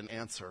God and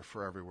answer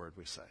for every word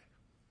we say.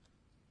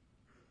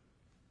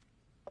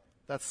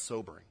 That's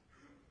sobering.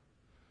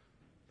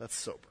 That's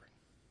sobering.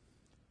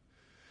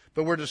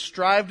 But we're to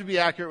strive to be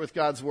accurate with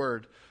God's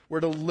word.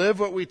 We're to live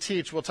what we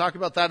teach. We'll talk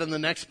about that in the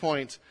next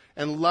point.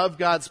 And love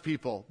God's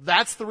people.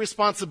 That's the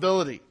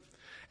responsibility.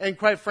 And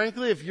quite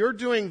frankly, if you're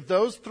doing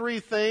those three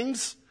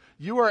things,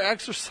 you are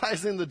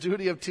exercising the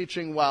duty of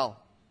teaching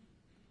well.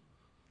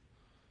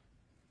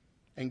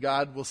 And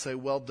God will say,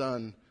 well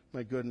done,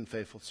 my good and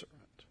faithful servant.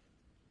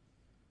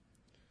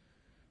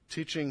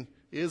 Teaching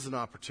is an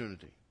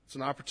opportunity. It's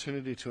an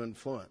opportunity to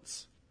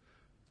influence.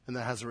 And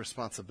that has a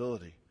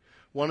responsibility.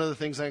 One of the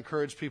things I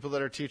encourage people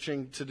that are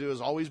teaching to do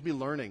is always be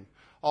learning.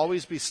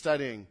 Always be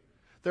studying.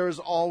 There is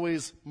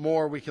always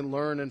more we can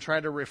learn and try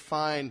to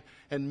refine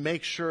and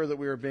make sure that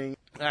we are being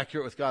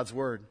accurate with God's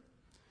word.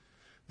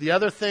 The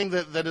other thing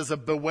that is a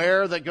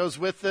beware that goes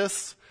with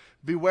this,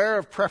 beware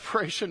of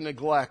preparation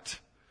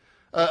neglect.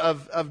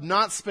 Of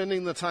not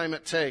spending the time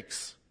it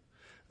takes.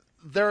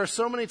 There are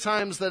so many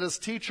times that as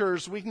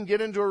teachers, we can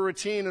get into a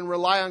routine and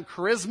rely on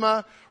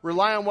charisma,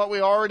 rely on what we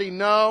already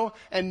know,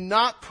 and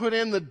not put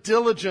in the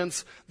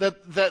diligence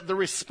that the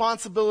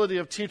responsibility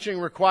of teaching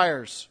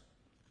requires.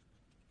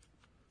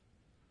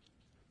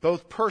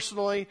 Both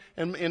personally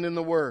and in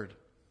the Word.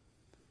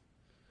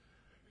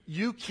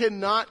 You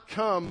cannot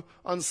come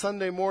on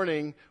Sunday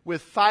morning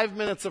with 5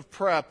 minutes of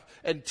prep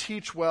and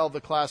teach well the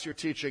class you're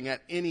teaching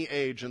at any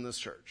age in this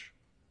church.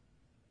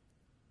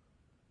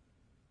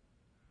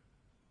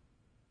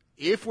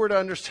 If we're to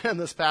understand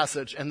this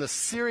passage and the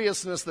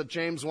seriousness that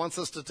James wants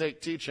us to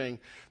take teaching,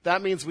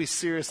 that means we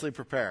seriously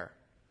prepare.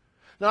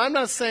 Now, I'm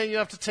not saying you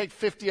have to take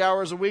 50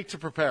 hours a week to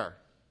prepare.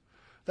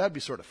 That'd be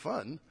sort of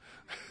fun.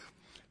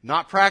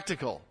 Not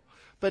practical.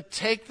 But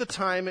take the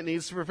time it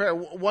needs to prepare.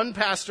 One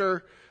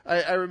pastor,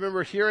 I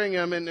remember hearing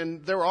him,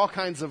 and there were all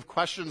kinds of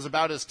questions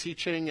about his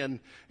teaching and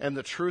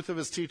the truth of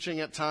his teaching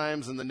at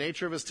times and the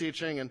nature of his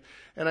teaching.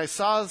 And I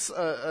saw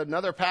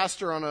another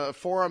pastor on a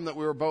forum that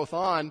we were both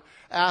on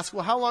ask,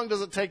 well, how long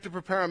does it take to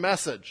prepare a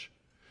message?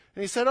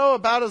 And he said,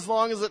 about as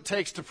long as it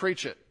takes to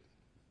preach it.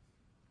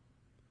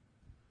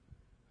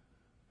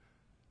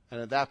 And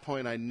at that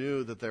point, I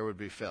knew that there would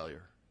be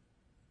failure.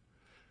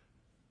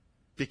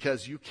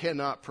 Because you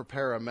cannot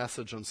prepare a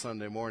message on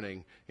Sunday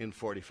morning in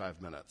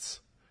 45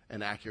 minutes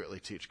and accurately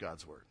teach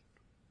God's Word.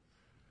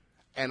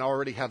 And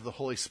already have the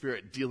Holy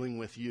Spirit dealing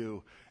with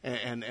you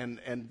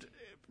and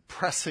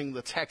pressing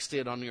the text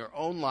in on your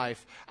own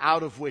life,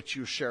 out of which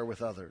you share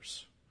with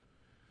others.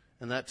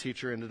 And that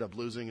teacher ended up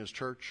losing his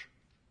church,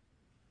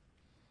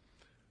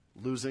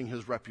 losing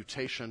his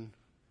reputation,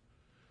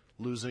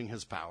 losing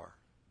his power.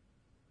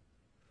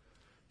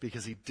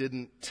 Because he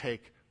didn't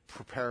take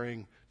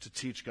preparing to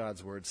teach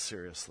God's Word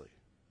seriously.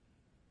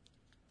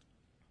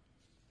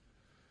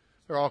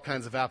 There are all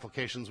kinds of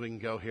applications we can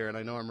go here, and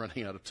I know I'm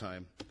running out of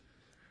time.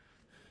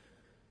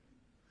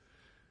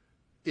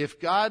 If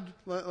God,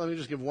 let me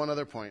just give one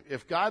other point.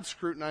 If God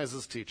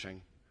scrutinizes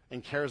teaching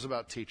and cares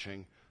about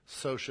teaching,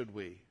 so should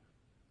we.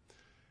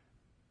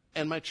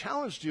 And my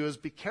challenge to you is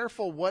be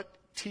careful what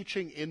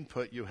teaching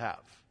input you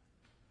have.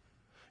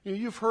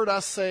 You've heard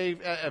us say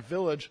at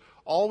Village,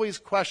 always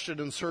question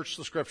and search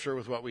the Scripture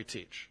with what we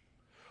teach.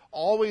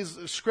 Always,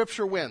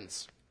 Scripture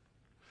wins.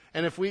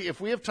 And if we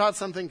have taught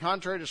something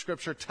contrary to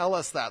Scripture, tell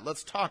us that.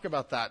 Let's talk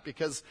about that,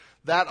 because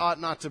that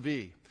ought not to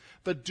be.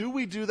 But do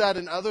we do that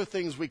in other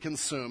things we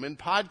consume, in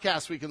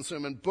podcasts we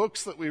consume, in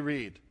books that we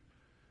read?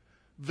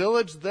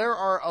 Village, there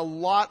are a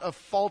lot of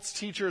false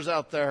teachers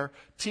out there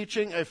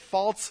teaching a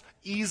false,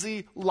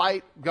 easy,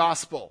 light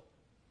gospel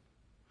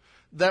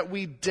that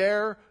we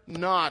dare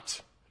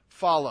not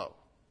follow.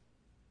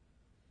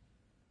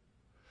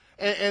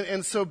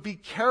 And so be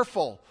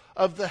careful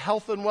of the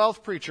health and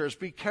wealth preachers.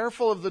 Be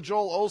careful of the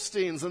Joel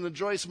Osteens and the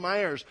Joyce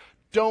Meyers.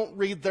 Don't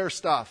read their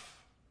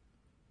stuff,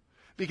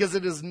 because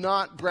it is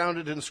not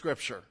grounded in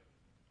Scripture.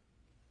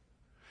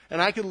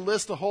 And I could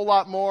list a whole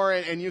lot more,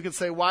 and you could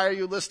say, why are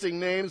you listing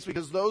names?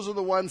 Because those are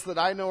the ones that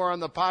I know are on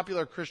the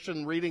popular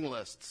Christian reading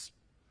lists.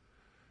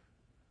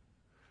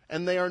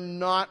 And they are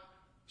not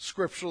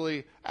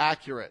scripturally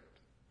accurate.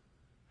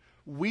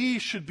 We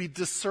should be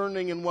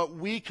discerning in what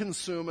we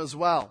consume as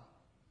well.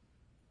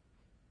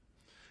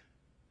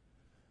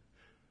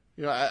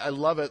 I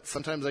love it.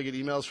 Sometimes I get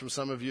emails from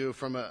some of you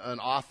from an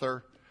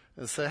author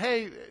and say,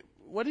 hey,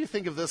 what do you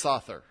think of this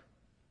author?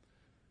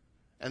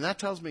 And that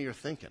tells me you're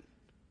thinking.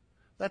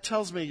 That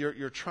tells me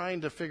you're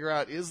trying to figure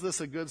out, is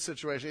this a good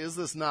situation? Is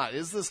this not?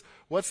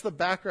 What's the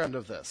background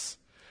of this?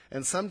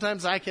 And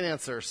sometimes I can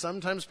answer.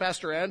 Sometimes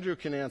Pastor Andrew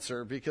can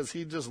answer, because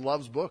he just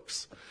loves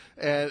books.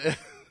 And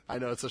I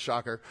know it's a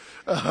shocker.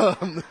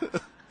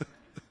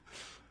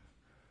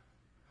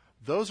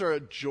 Those are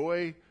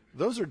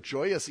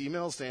joyous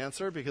emails to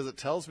answer, because it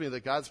tells me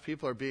that God's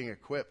people are being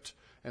equipped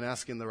and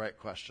asking the right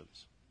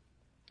questions.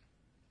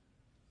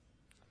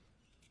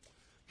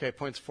 Okay,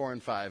 points 4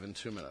 and 5 in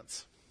 2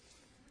 minutes.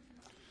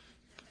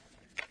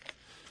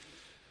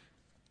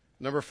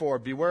 Number 4,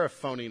 beware of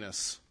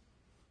phoniness.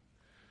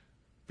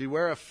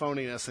 Beware of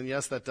phoniness, and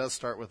yes, that does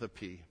start with a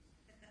P.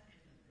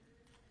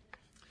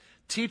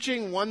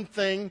 Teaching one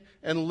thing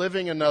and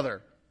living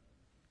another.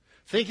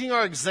 Thinking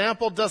our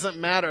example doesn't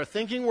matter.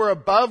 Thinking we're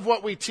above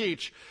what we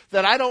teach.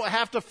 That I don't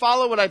have to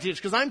follow what I teach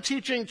because I'm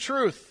teaching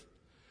truth.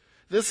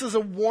 This is a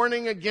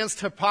warning against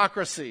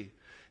hypocrisy.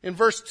 In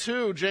verse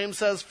 2, James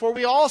says, for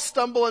we all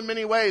stumble in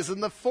many ways.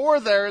 And the for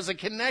there is a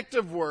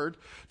connective word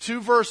to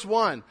verse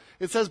 1.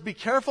 It says, be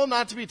careful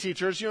not to be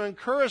teachers. You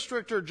incur a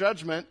stricter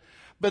judgment.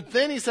 But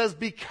then he says,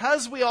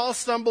 because we all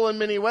stumble in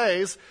many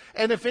ways,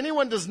 and if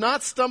anyone does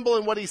not stumble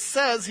in what he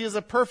says, he is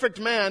a perfect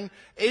man,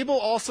 able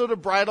also to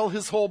bridle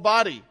his whole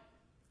body.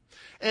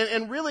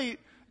 And really,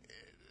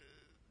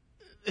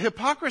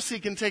 hypocrisy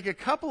can take a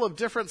couple of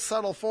different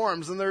subtle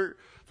forms, and they're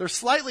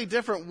slightly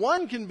different.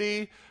 One can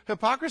be,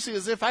 hypocrisy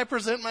is if I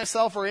present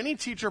myself, or any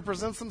teacher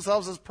presents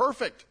themselves as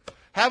perfect,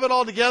 have it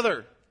all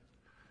together,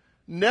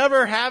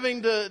 never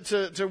having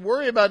to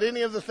worry about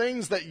any of the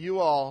things that you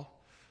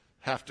all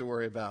have to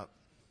worry about.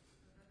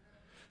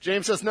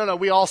 James says, no,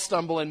 we all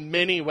stumble in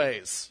many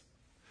ways.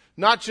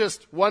 Not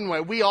just one way.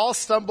 We all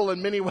stumble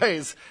in many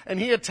ways. And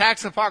he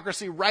attacks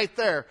hypocrisy right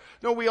there.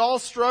 No, we all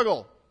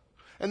struggle.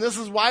 And this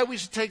is why we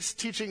should take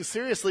teaching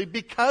seriously,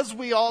 because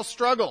we all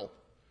struggle.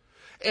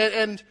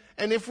 And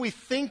if we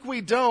think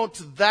we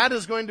don't, that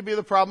is going to be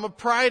the problem of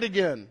pride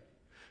again.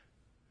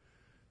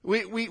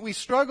 We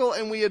struggle,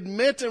 and we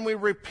admit and we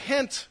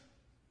repent.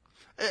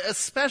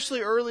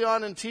 Especially early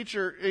on in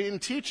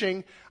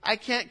teaching, I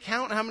can't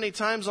count how many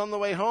times on the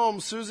way home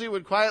Susie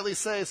would quietly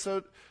say,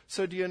 so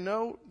do you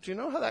know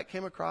how that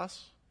came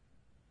across?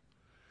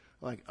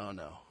 I'm like, oh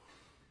no.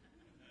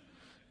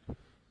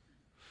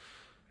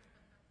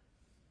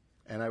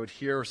 And I would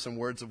hear some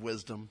words of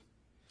wisdom,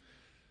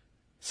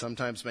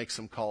 sometimes make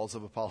some calls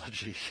of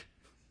apology.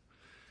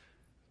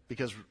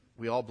 because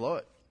we all blow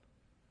it.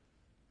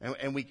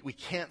 And we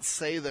can't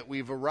say that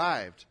we've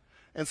arrived.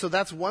 And so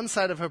that's one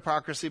side of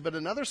hypocrisy, but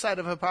another side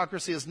of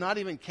hypocrisy is not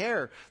even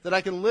care that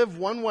I can live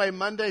one way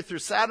Monday through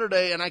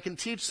Saturday and I can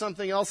teach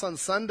something else on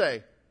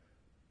Sunday.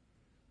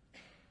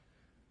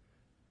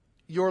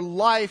 Your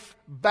life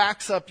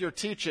backs up your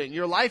teaching.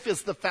 Your life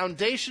is the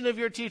foundation of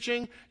your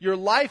teaching. Your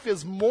life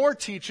is more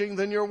teaching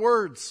than your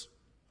words.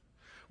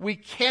 We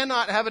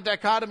cannot have a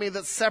dichotomy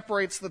that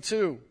separates the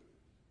two.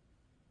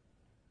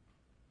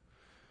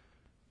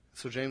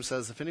 So James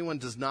says, if anyone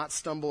does not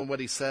stumble in what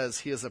he says,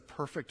 he is a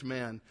perfect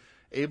man,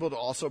 able to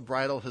also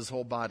bridle his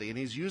whole body. And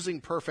he's using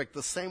perfect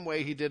the same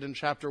way he did in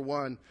chapter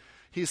 1.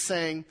 He's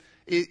saying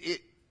the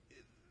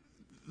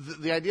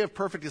idea of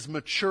perfect is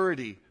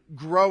maturity,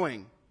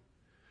 growing.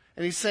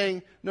 And he's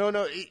saying,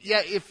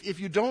 if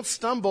you don't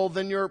stumble,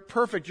 then you're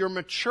perfect, you're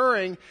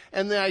maturing.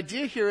 And the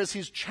idea here is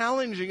he's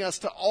challenging us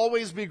to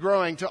always be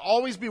growing, to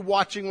always be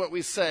watching what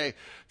we say,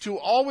 to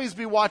always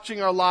be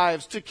watching our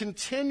lives, to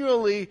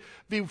continually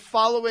be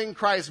following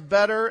Christ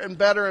better and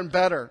better and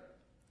better.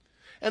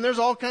 And there's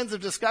all kinds of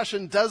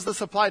discussion. Does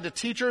this apply to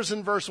teachers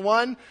in verse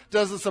 1?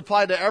 Does this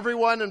apply to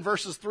everyone in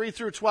verses 3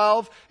 through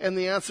 12? And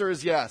the answer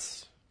is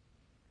yes.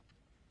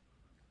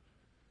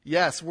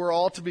 Yes, we're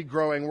all to be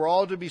growing. We're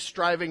all to be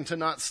striving to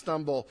not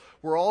stumble.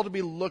 We're all to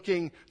be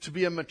looking to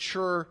be a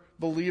mature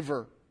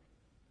believer.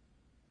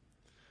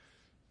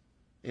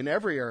 In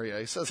every area.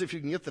 He says if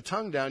you can get the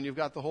tongue down, you've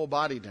got the whole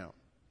body down.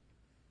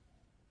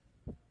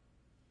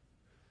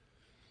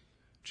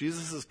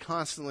 Jesus is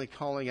constantly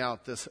calling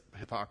out this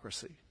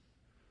hypocrisy.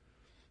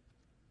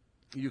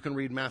 You can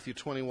read Matthew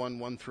 21,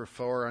 1 through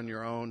 4 on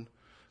your own.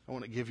 I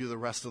want to give you the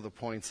rest of the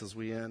points as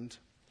we end.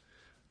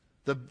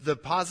 The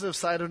positive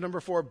side of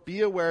number 4,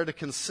 be aware to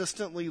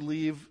consistently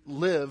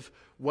live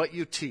what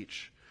you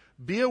teach.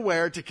 Be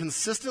aware to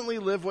consistently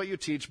live what you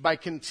teach by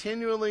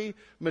continually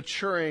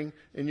maturing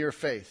in your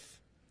faith.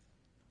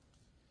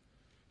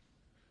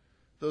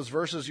 Those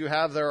verses you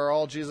have there are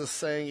all Jesus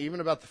saying, even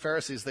about the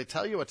Pharisees, they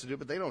tell you what to do,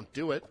 but they don't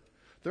do it.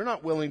 They're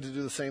not willing to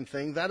do the same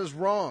thing. That is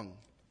wrong.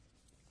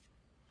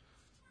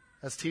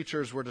 As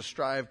teachers, we're to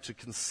strive to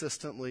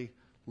consistently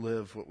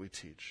live what we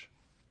teach.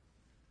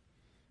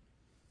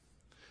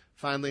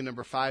 Finally,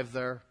 number 5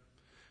 there,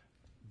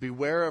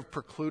 beware of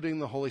precluding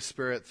the Holy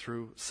Spirit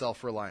through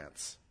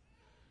self-reliance.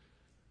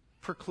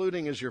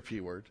 Precluding is your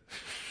P word.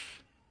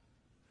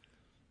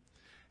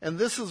 And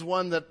this is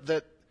one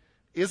that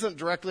isn't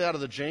directly out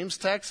of the James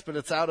text, but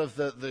it's out of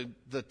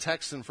the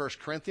text in 1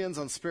 Corinthians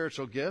on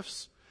spiritual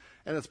gifts.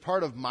 And it's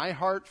part of my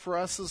heart for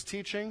us as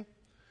teaching.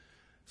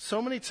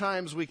 So many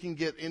times we can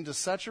get into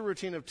such a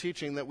routine of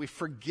teaching that we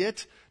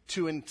forget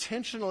to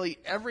intentionally,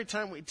 every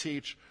time we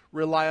teach,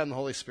 rely on the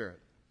Holy Spirit.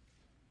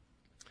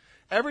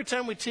 Every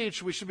time we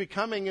teach, we should be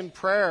coming in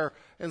prayer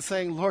and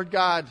saying, Lord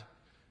God,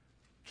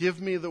 give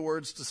me the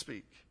words to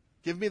speak.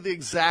 Give me the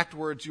exact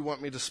words you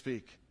want me to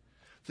speak.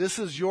 This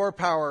is your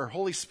power.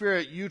 Holy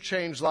Spirit, you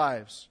change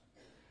lives.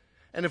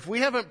 And if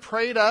we haven't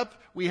prayed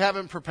up, we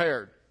haven't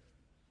prepared.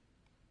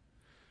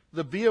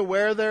 The be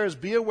aware there is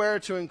be aware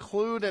to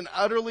include and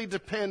utterly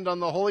depend on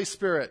the Holy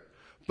Spirit,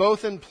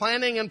 both in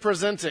planning and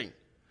presenting.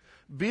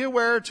 Be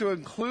aware to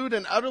include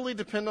and utterly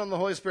depend on the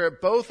Holy Spirit,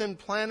 both in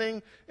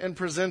planning and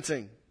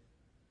presenting.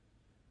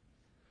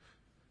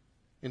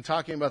 In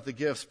talking about the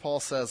gifts, Paul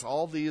says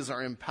all these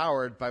are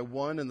empowered by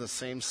one and the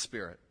same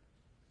Spirit.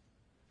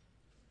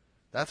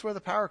 That's where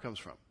the power comes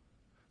from.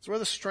 That's where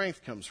the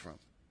strength comes from.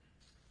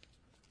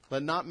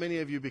 Let not many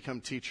of you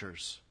become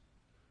teachers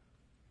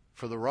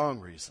for the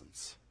wrong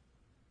reasons.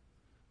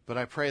 But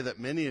I pray that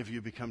many of you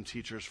become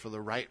teachers for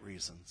the right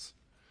reasons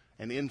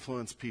and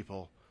influence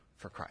people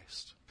for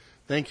Christ.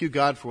 Thank you,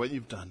 God, for what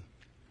you've done.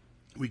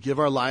 We give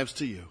our lives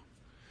to you.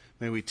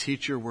 May we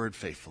teach your word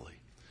faithfully.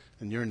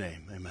 In your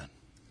name, amen.